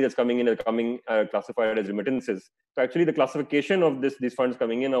the money that's coming in is coming classified as remittances. So actually the classification of these funds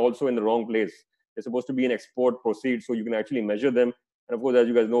coming in are also in the wrong place. They're supposed to be an export proceeds, so you can actually measure them. And of course, as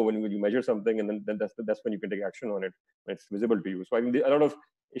you guys know, when you measure something, and then that's when you can take action on it, when it's visible to you. So I think there are a lot of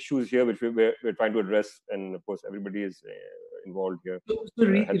issues here which we're trying to address, and of course everybody is involved here.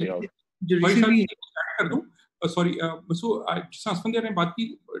 Helping out. Sorry, so जिस Asfandyar ने बात की,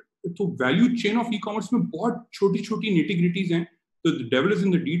 तो value chain of e commerce में बहुत छोटी nitty-gritties हैं. तो the devil is in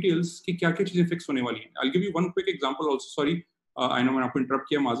the details कि क्या-क्या चीजें फिक्स होने वाली हैं. I'll give you one quick example also. Sorry, I know मैंने आपको इंटरप्ट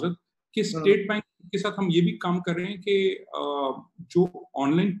किया, माजरत. कि स्टेट बैंक के साथ हम ये भी काम कर रहे हैं कि जो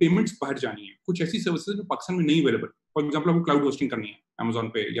ऑनलाइन पेमेंट्स बाहर जानी है, कुछ ऐसी सर्विसेज जो पाकिस्तान में नहीं अवेलेबल. फॉर एग्जांपल आपको क्लाउड होस्टिंग करनी है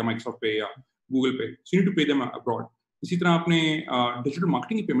Amazon पे या Microsoft पे या Google पे, so you need to pay them abroad. इसी तरह आपने डिजिटल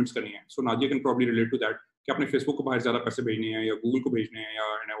मार्केटिंग की पेमेंट्स करनी है. सो Nadia can probably relate to that कि आपने फेसबुक को बाहर ज्यादा पैसे भेजने हैं या गूगल को भेजने हैं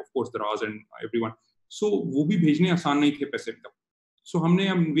या ऑफ कोर्स दराज एंड एवरीवन. सो वो भी भेजने आसान नहीं थे पैसे तक. So we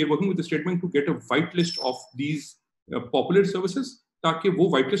are working with the state bank to get a white list of these popular services, ताकि वो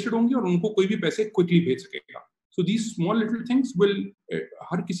वाइट लिस्टेड होंगी और उनको कोई भी पैसे क्विकली भेज सकेगा. So these small little things will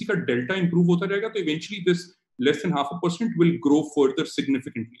हर किसी का delta improve होता रहेगा, तो eventually this less than 0.5% will grow further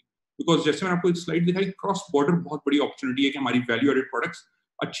significantly. Because जैसे मैंने आपको एक स्लाइड दिखाई, क्रॉस बॉर्डर बहुत बड़ी अपॉर्चुनिटी है कि हमारी वैल्यू एडेड प्रोडक्ट्स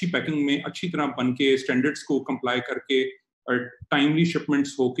अच्छी पैकिंग में अच्छी तरह बन के स्टैंडर्ड्स को कंप्लाई करके टाइमली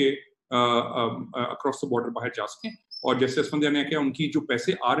शिपमेंट्स होके अक्रॉस द बॉर्डर बाहर जा सकें. और जैसे असफंदियार ने क्या, उनकी जो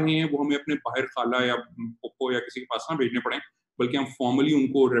पैसे आ रहे हैं वो हमें अपने बाहर खाला या पोपो या किसी के पास ना भेजने पड़े, बल्कि हम फॉर्मली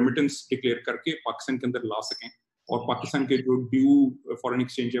उनको रेमिटेंस डिक्लेयर करके पाकिस्तान के अंदर ला सकें और पाकिस्तान के जो ड्यू फॉरेन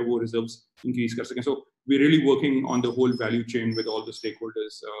एक्सचेंज है वो रिजर्व्स इंक्रीज कर सकें. So we really working on the whole value chain with all the stake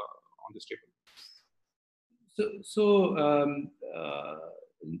holders on this table.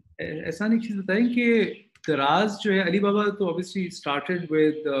 ऐसा एक चीज बताएं कि Daraz जो है, Alibaba तो obviously started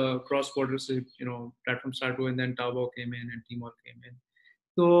with cross border से, platform start हुए, and then Taobao came in and Tmall came in.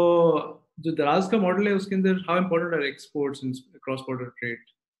 तो जो Daraz का model है उसके अंदर how important are exports and cross border trade?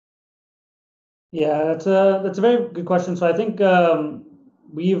 Yeah, that's a very good question. So I think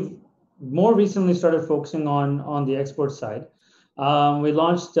we've more recently started focusing on the export side. We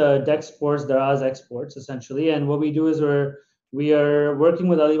launched Dexports, Daraz Exports essentially, and what we do is we are working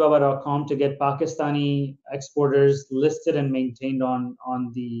with Alibaba.com to get Pakistani exporters listed and maintained on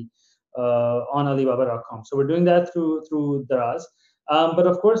Alibaba.com. So we're doing that through Daraz. But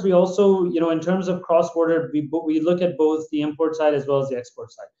of course, we also, in terms of cross-border, we look at both the import side as well as the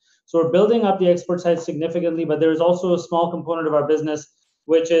export side. So we're building up the export side significantly, but there's also a small component of our business,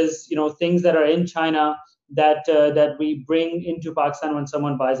 which is, things that are in China that we bring into Pakistan when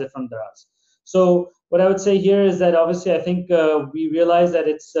someone buys it from Daraz. So what I would say here is that obviously I think we realize that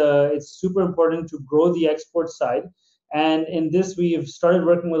it's super important to grow the export side, and in this we've started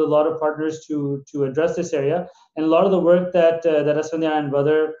working with a lot of partners to address this area, and a lot of the work that Asfandyar and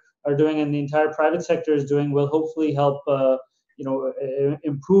Badar are doing and the entire private sector is doing will hopefully help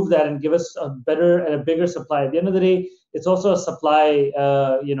improve that and give us a better and a bigger supply. At the end of the day, it's also a supply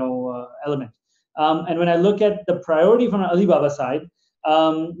element. And when I look at the priority from Alibaba side,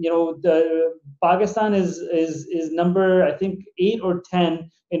 the Pakistan is number, I think, 8 or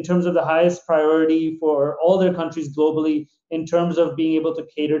 10 in terms of the highest priority for all their countries globally in terms of being able to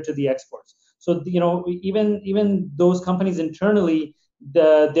cater to the exports. So even those companies internally,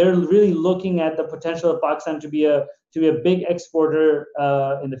 they're really looking at the potential of Pakistan to be a big exporter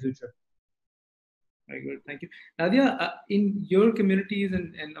in the future. Very good, thank you. Nadia, in your communities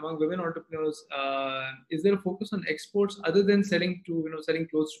and among women entrepreneurs, is there a focus on exports other than selling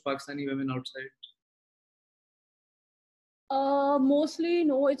clothes to Pakistani women outside? Mostly,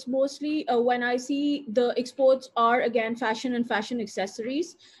 no. It's mostly when I see the exports are again fashion and fashion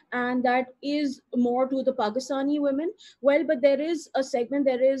accessories, and that is more to the Pakistani women. Well, but there is a segment,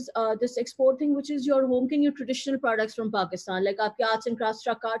 there is this export thing, which is your home can, your traditional products from Pakistan, like aapke arts and crafts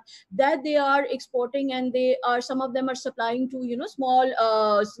truck art, that they are exporting, and some of them are supplying to small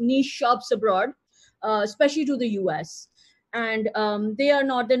niche shops abroad, especially to the US. And they're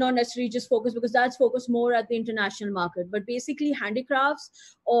not necessarily just focused, because that's focused more at the international market. But basically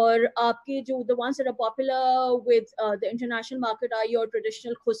handicrafts or the ones that are popular with the international market are your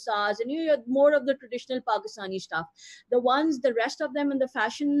traditional khussas and more of the traditional Pakistani stuff. The rest of them in the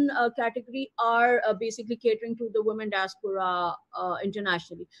fashion category are basically catering to the women diaspora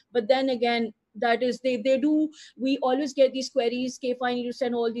internationally. But then again, that is we always get these queries, if I need to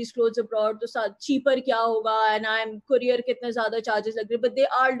send all these clothes abroad, so cheaper kya hoga, and I'm courier kitne zyada charges lag rahe, but they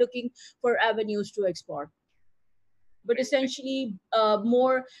are looking for avenues to export. But essentially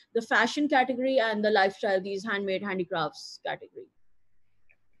more the fashion category and the lifestyle, these handmade handicrafts category.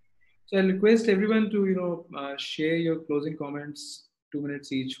 So I'll request everyone to share your closing comments, 2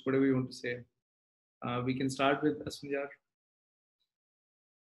 minutes each, whatever you want to say. We can start with Asfandyar.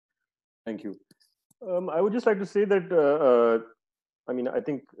 Thank you. I would just like to say that, I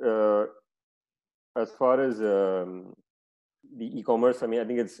think as far as the e-commerce, I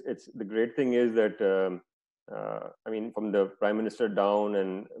think it's the great thing is that, from the Prime Minister down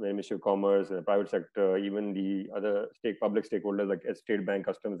and Ministry of Commerce and the private sector, even the other public stakeholders like State Bank,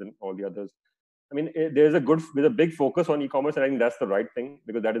 Customs, and all the others. There's a big focus on e-commerce, and I think that's the right thing,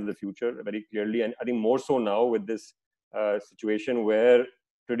 because that is the future very clearly. And I think more so now with this situation where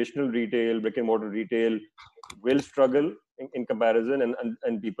traditional retail, brick and mortar retail will struggle in comparison,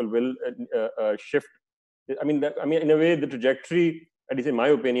 and people will shift. In a way, the trajectory, at least in my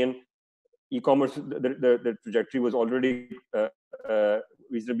opinion, e-commerce, the trajectory was already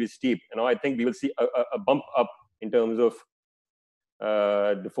reasonably steep. I think we will see a bump up in terms of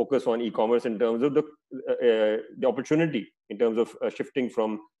the focus on e-commerce, in terms of the opportunity, in terms of shifting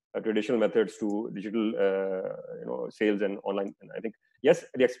from traditional methods to digital, sales and online. And I think, yes,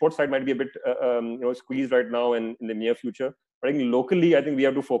 the export side might be a bit, squeezed right now and in the near future. But I think locally, I think we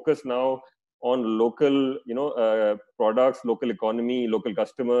have to focus now on local, products, local economy, local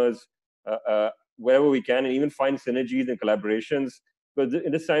customers, wherever we can, and even find synergies and collaborations. Because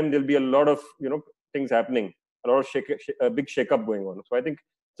in this time, there'll be a lot of, things happening, a lot of big shake-up going on. So I think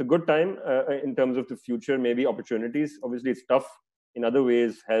it's a good time in terms of the future, maybe opportunities. Obviously, it's tough in other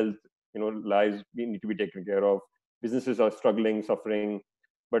ways. Health, lives need to be taken care of. Businesses are struggling, suffering.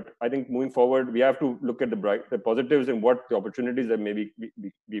 But I think moving forward, we have to look at the positives and what the opportunities that maybe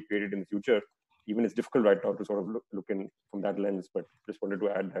be created in the future. Even it's difficult right now to sort of look in from that lens. But just wanted to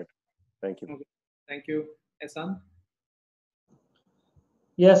add that. Thank you. Okay. Thank you, Ehsan.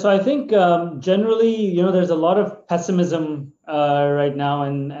 Yeah, so I think generally, there's a lot of pessimism right now,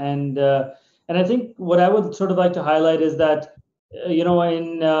 and I think what I would sort of like to highlight is that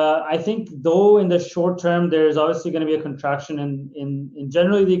I think though in the short term there's obviously going to be a contraction in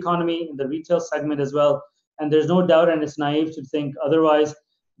generally the economy, in the retail segment as well, and there's no doubt, and it's naive to think otherwise.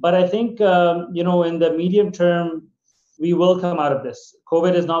 But I think in the medium term we will come out of this.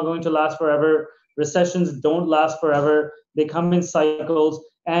 COVID is not going to last forever. Recessions don't last forever. They come in cycles.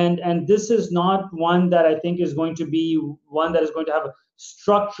 And this is not one that I think is going to be one that is going to have a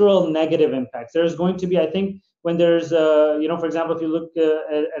structural negative impact. There's going to be, I think, when there's, for example, if you look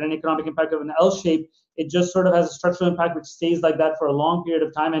at an economic impact of an L shape, it just sort of has a structural impact which stays like that for a long period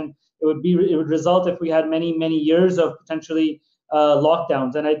of time. And it would result if we had many, many years of potentially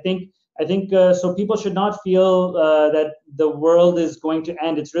lockdowns. And I think so people should not feel that the world is going to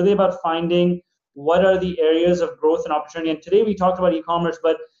end. It's really about finding what are the areas of growth and opportunity. And today we talked about e-commerce,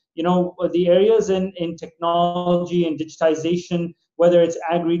 but the areas in technology and digitization, whether it's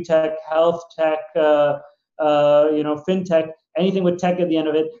agri-tech, health tech, fintech, anything with tech at the end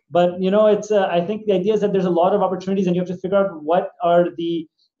of it. But it's I think the idea is that there's a lot of opportunities, and you have to figure out what are the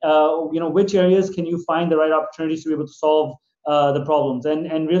which areas can you find the right opportunities to be able to solve the problems,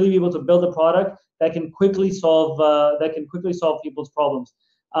 and really be able to build a product that can quickly solve people's problems.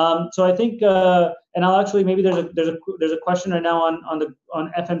 So I think, and I'll actually, maybe there's a question right now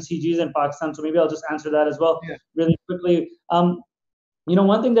on FMCGs in Pakistan. So maybe I'll just answer that as well, really quickly.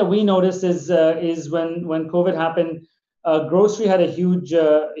 One thing that we noticed is when COVID happened, grocery had a huge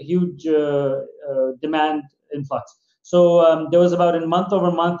demand influx. So there was about, in month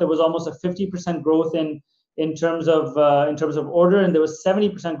over month, there was almost a 50% growth in terms of order, and there was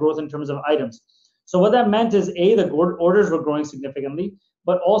 70% growth in terms of items. So what that meant is, the orders were growing significantly,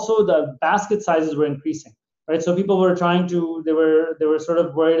 but also the basket sizes were increasing, right? So people were they were sort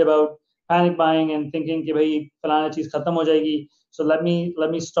of worried about panic buying and thinking, ki bhai, falana cheez khatam ho jayegi, so let me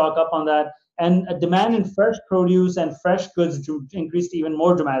stock up on that. And a demand in fresh produce and fresh goods increased even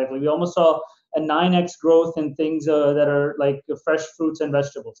more dramatically. We almost saw a 9x growth in things that are like fresh fruits and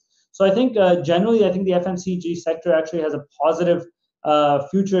vegetables. So I think generally, I think the FMCG sector actually has a positive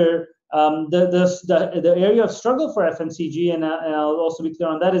future. The area of struggle for FMCG, and I'll also be clear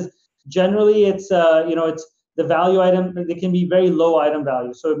on that, is generally it's the value item. They can be very low item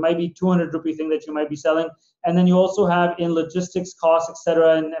value, so it might be 200 rupee thing that you might be selling, and then you also have in logistics costs,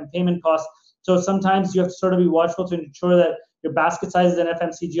 etc., and payment costs. So sometimes you have to sort of be watchful to ensure that your basket sizes in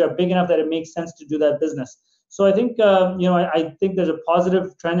FMCG are big enough that it makes sense to do that business. So I think I think there's a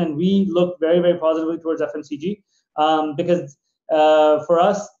positive trend, and we look very, very positively towards FMCG because for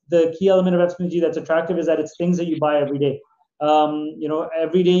us, the key element of FMCG that's attractive is that it's things that you buy every day.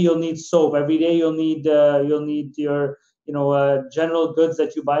 Every day you'll need soap. Every day you'll need your general goods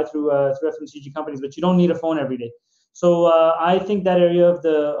that you buy through FMCG companies, but you don't need a phone every day. So I think that area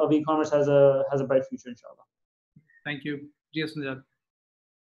of e-commerce has a bright future, inshallah. Thank you. Asfandyar.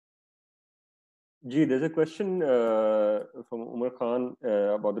 Gee, there's a question from Umar Khan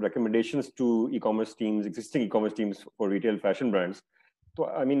about the recommendations to e-commerce teams, existing e-commerce teams for retail fashion brands. So,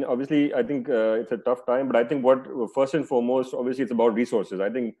 I mean, obviously, I think it's a tough time, but I think first and foremost, obviously, it's about resources. I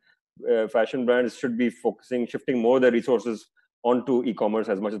think fashion brands should be shifting more their resources onto e-commerce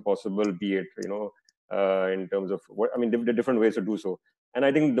as much as possible, be it, in terms of the different ways to do so. And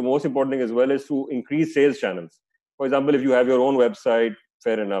I think the most important thing as well is to increase sales channels. For example, if you have your own website,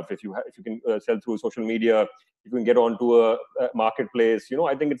 fair enough. If you can sell through social media, you can get onto a marketplace.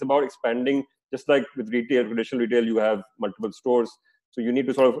 I think it's about expanding. Just like with retail, traditional retail, you have multiple stores. So you need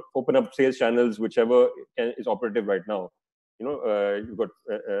to sort of open up sales channels, whichever is operative right now. You've got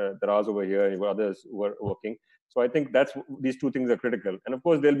Daraz over here, and you've got others who are working. So I think these two things are critical. And of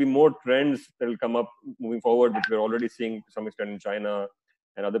course, there'll be more trends that will come up moving forward, which we're already seeing to some extent in China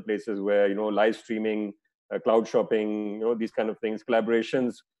and other places where, live streaming, cloud shopping, these kind of things,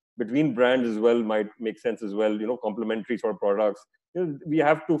 collaborations between brands as well might make sense as well, complementary sort of products. We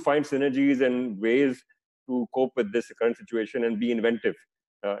have to find synergies and ways to cope with this current situation and be inventive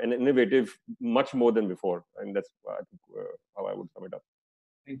and innovative much more than before. And that's how I would sum it up.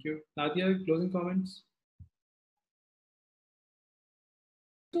 Thank you. Nadia, closing comments?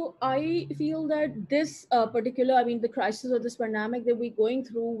 So I feel that this particular, the crisis or this pandemic that we're going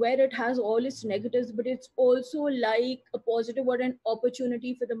through, where it has all its negatives, but it's also like a positive or an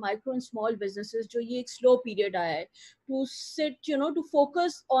opportunity for the micro and small businesses जो ये एक slow period आया है, to sit, to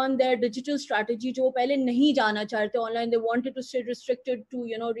focus on their digital strategy जो पहले नहीं जाना चाहते online. They wanted to stay restricted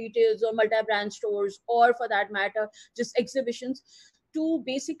to, retails or multi-brand stores, or for that matter, just exhibitions, to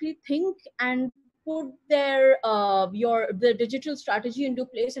basically think and put their the digital strategy into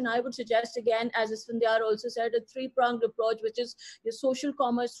place. And I would suggest, again, as Asfandyar also said, a three-pronged approach, which is your social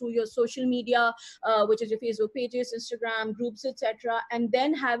commerce through your social media, which is your Facebook pages, Instagram groups, etc., and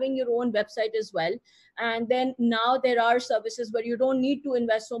then having your own website as well. And then now there are services where you don't need to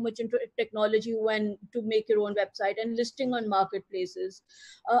invest so much into technology when to make your own website, and listing on marketplaces.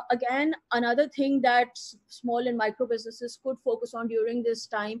 Again, another thing that small and micro businesses could focus on during this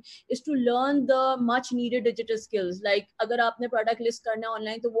time is to learn the much needed digital skills. Like, agar aapne product list karna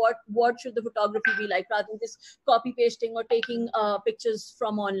online, so what should the photography be like, rather than just copy pasting or taking pictures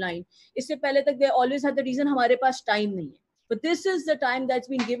from online. Isse pehle tak they always had the reason hamare paas time nahi hai. But this is the time that's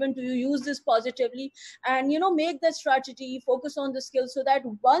been given to you. Use this positively and, make that strategy, focus on the skills, so that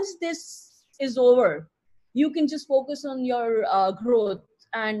once this is over, you can just focus on your growth.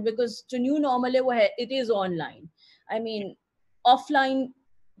 And because the new normal it is online. Offline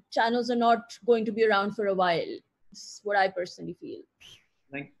channels are not going to be around for a while. That's what I personally feel.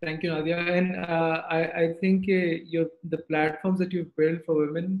 Thank you, Nadia. And I think the platforms that you've built for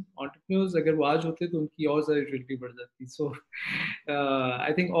women entrepreneurs, agar wo aaj hote to unki aur zyada utility badh jati. So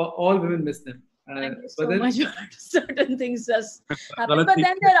I think all women miss them. Thank you so much. Certain things just happen, but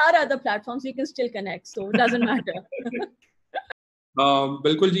then there are other platforms you can still connect, so it doesn't matter.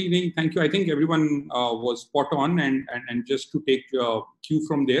 Bilkul ji, nahi, thank you. I think everyone was spot on, and just to take cue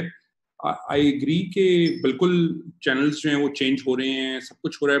from there, I agree कि बिल्कुल channels जो हैं वो change हो रहे हैं, सब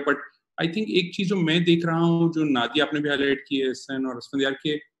कुछ हो रहा है, but I think एक चीज जो मैं देख रहा हूँ, जो नादिया आपने भी highlight की है, एहसान और अस्फंदियार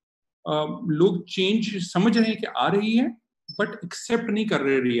के, लोग change समझ रहे हैं कि आ रही है, but accept नहीं कर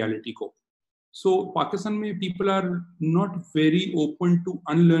रहे reality को. So पाकिस्तान में people are not very open to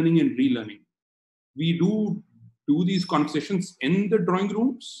unlearning and relearning. We do these conversations in the drawing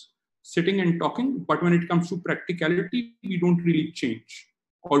rooms, sitting and talking, but when it comes to practicality, we don't really change,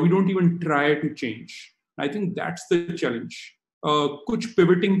 or we don't even try to change. I think that's the challenge. कुछ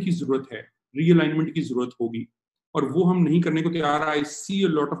pivoting की ज़रूरत है, realignment की ज़रूरत होगी, और वो हम नहीं करने को तैयार. I see a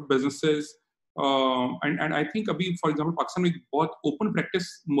lot of businesses, and I think अभी, for example, पाकिस्तान में बहुत open practice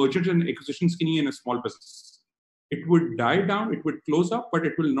mergers and acquisitions की नहीं है in a small business. It would die down, it would close up, but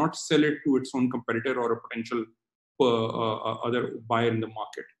it will not sell it to its own competitor or a potential other buyer in the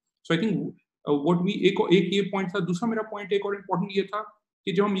market. So I think what we एक ये point था. दूसरा मेरा point एक और important ये था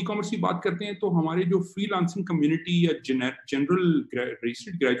कि जब हम e-commerce की बात करते हैं तो हमारे जो freelancing community या general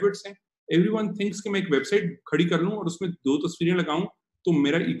registered graduates हैं, everyone thinks कि मैं एक website खड़ी कर लूँ और उसमें 2 तस्वीरें लगाऊं तो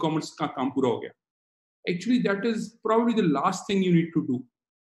मेरा e-commerce का काम पूरा हो गया. Actually, that is probably the last thing you need to do.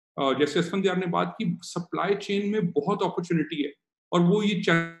 जैसे अस्फंदियार ने बात की, supply chain में बहुत opportunity है, और वो ये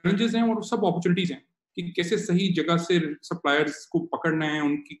challenges हैं और सब opportunities हैं कि कैसे सही जगह से suppliers को पकड़ना है,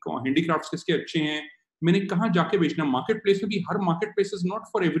 उनकी handicrafts किसके अच्छे हैं, मैंने कहाँ जाके बेचना. मार्केट प्लेस में भी हर market place is not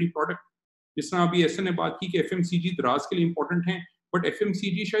for every product. जिस तरह अभी एहसान ने बात की कि FMCG दराज के लिए इंपॉर्टेंट है, बट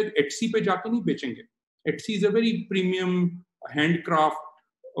FMCG शायद Etsy पे जाके नहीं बेचेंगे. Etsy is a very premium handcraft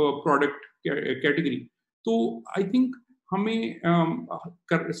product category. तो आई थिंक हमें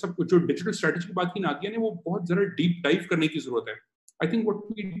सब जो डिजिटल स्ट्रेटेजी की बात की नादिया ने, वो बहुत जरा डीप डाइव करने की जरूरत है. I think what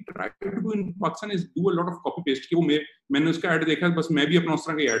we try to do in Pakistan is do a lot of copy paste. कि वो मैंने उसका ऐड देखा, बस मैं भी अपना उस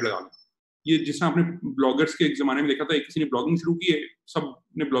तरह का ऐड लगा लूं. ये जिसने आपने ब्लॉगर्स के एक जमाने में देखा था, किसी ने ब्लॉगिंग शुरू की है, सब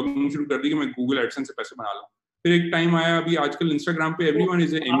ने ब्लॉगिंग शुरू कर दी कि मैं गूगल एडसेंस से पैसे बना लूं. फिर एक टाइम आया, अभी आजकल इंस्टाग्राम पे एवरीवन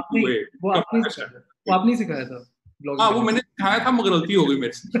इज एन वे. वो आपने सिखाया था ब्लॉगिंग? हाँ, वो मैंने सिखाया था, मगर गलती हो गई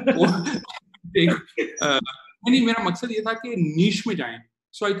मेरे से. नहीं, मेरा मकसद ये था कि नीश में जाएं.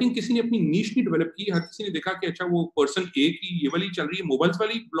 सो आई थिंक किसी ने अपनी नीश नहीं डेवलप की. हर किसी ने देखा कि अच्छा वो पर्सन ए की ये वाली चल रही है, मोबाइल्स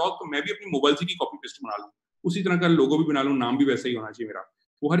वाली ब्लॉग, तो मैं भी अपनी मोबाइल्स की कॉपी पेस्ट बना लूं, उसी तरह का लोगो भी बना लूं, नाम भी वैसा ही होना चाहिए मेरा.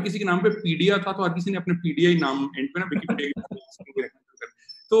 वो हर किसी के नाम पे पीडिया था, तो हर किसी ने अपने पीडिया नाम एंड पे ना विकिपीडिया.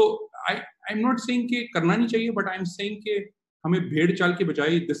 तो आई एम नॉट सेइंग कि करना नहीं चाहिए, बट आई एम सेइंग कि हमें भेड़ चाल के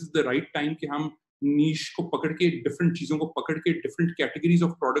बजाय this is the right time कि हम नीश को पकड़ के, डिफरेंट चीजों को पकड़ के, डिफरेंट कैटेगरीज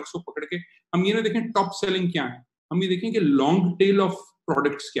ऑफ प्रोडक्ट्स को पकड़ के, हम ये ना देखें टॉप सेलिंग क्या है, हम ये देखें कि लॉन्ग टेल ऑफ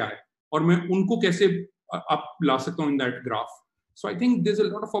प्रोडक्ट्स क्या है और मैं उनको कैसे आप ला सकता हूँ in that graph. So I think there is a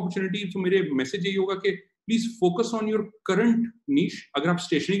lot of opportunity. तो मेरे मैसेज यही होगा कि please focus on your current नीश. अगर आप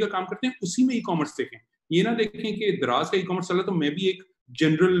स्टेशनरी का काम करते हैं उसी में ई कॉमर्स देखें. ये ना देखें कि दराज का ई कॉमर्स चल रहा है तो मैं भी एक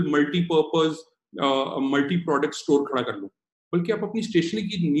general multipurpose multi product store खड़ा कर लूं, बल्कि आप अपनी स्टेशनरी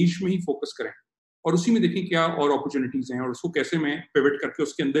की नीश में ही फोकस करें और उसी में देखें क्या और अपॉर्चुनिटीज हैं और उसको कैसे मैं पिवट करके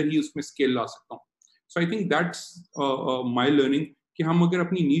उसके अंदर ही उसमें स्केल ला सकता हूँ. सो I think that's my learning कि हम अगर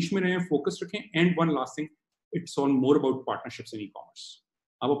अपनी नीश में रहें, फोकस रखें. And one last thing, it's all more about partnerships in e commerce.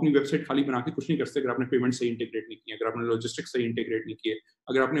 आप अपनी वेबसाइट खाली बना के कुछ नहीं कर सकते अगर आपने पेमेंट सही इंटीग्रेट नहीं किए, अगर आपने लॉजिस्टिक्स सही इंटीग्रेट नहीं किए,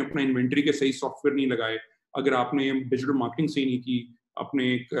 अगर आपने अपना इन्वेंट्री के सही सॉफ्टवेयर नहीं लगाए, अगर आपने डिजिटल मार्केटिंग सही नहीं की, अपने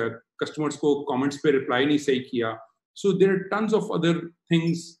कस्टमर्स को कमेंट्स पे रिप्लाई नहीं सही किया. So there are tons of other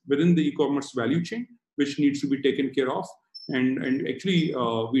things within the e-commerce value chain which needs to be taken care of. And actually,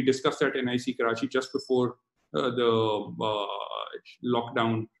 we discussed that in IC Karachi just before the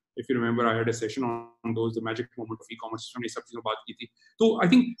lockdown. If you remember, I had a session on those, the magic moment of e-commerce. हमने सब चीज़ों बात की थी. So I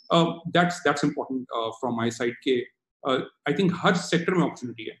think that's important from my side. के I think her sector में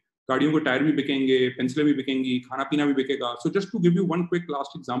opportunity है. गाड़ियों के टायर भी बिकेंगे, पेंसिलें भी बिकेंगी, खाना पीना भी बिकेगा. So just to give you one quick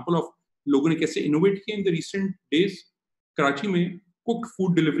last example of लोगों ने कैसे इनोवेट किया in the recent days. Karachi में cooked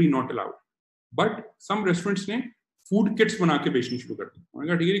food delivery not allowed, but some restaurants ने फूड किट्स बना के बेचनी शुरू कर दी. उन्होंने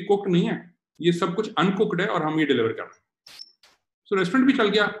कहा ठीक है, ये कुक्ड नहीं है, ये सब कुछ अनकुक्ड है और हम ये डिलीवर कर रहे हैं. सो रेस्टोरेंट भी चल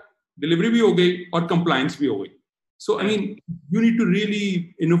गया, डिलीवरी भी हो गई और कंप्लायंस भी हो गई. सो I mean you need to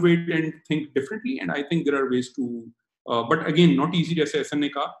really innovate and think differently. And I think there are ways to, but again not easy. जैसे एहसान ने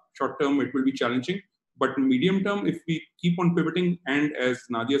कहा, short term it will be challenging, but medium term, if we keep on pivoting and, as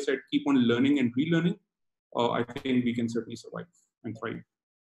Nadia said, keep on learning and relearning, I think we can certainly survive and thrive.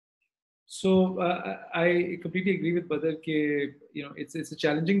 So I completely agree with Badar कि it's a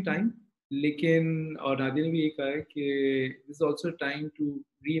challenging time. लेकिन और नादिया ने भी ये कहा है कि this is also a time to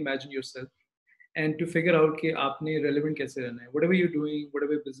reimagine yourself and to figure out कि आपने relevant कैसे रहना है. Whatever you're doing,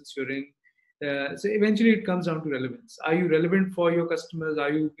 whatever business you're in. So eventually it comes down to relevance. Are you relevant for your customers?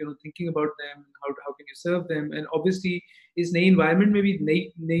 Are you thinking about them? How can you serve them? And obviously इस नई environment में भी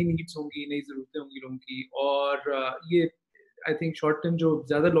नई needs होंगी, नई ज़रूरतें होंगी लोगों की. और ये I think short term जो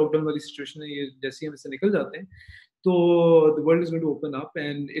ज़्यादा lockdown वाली situation है, ये जैसे हम इससे निकल जाते हैं, तो the world is going to open up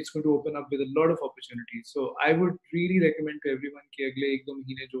and it's going to open up with a lot of opportunities. So I would really recommend to everyone कि अगले 1-2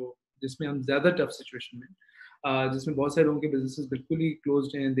 महीने जो जिसमें हम ज़्यादा tough situation में, जिसमें बहुत सारे लोगों के businesses बिल्कुल ही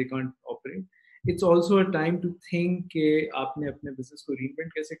closed हैं, they can't operate. It's also a time to think कि आपने अपने business को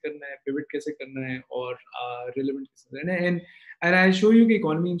reinvent कैसे करना है, pivot कैसे करना है और relevant कैसे रहना है. And I assure you कि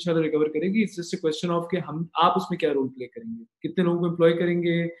economy इंशाल्लाह recover करेगी. It's just a question of कि आप उसमें क्या role play करेंगे, कितने लोगों को employ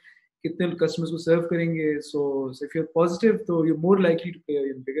करेंगे, कितने customers को serve करेंगे. So if you're positive, so you're more likely to play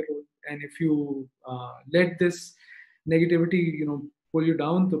a bigger role. And if you let this negativity, pull you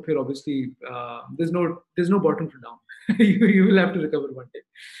down, तो फिर obviously there's no bottom to down. you will have to recover one day.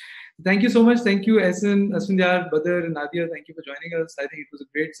 Thank you so much. Thank you, Ehsan, Asfandyar, Badar, and Nadia. Thank you for joining us. I think it was a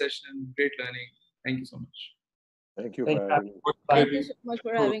great session, great learning. Thank you so much. Thank you for having me. Thank you so much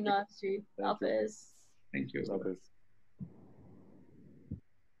for having us, Ji. Hafiz. Thank you. Hafiz.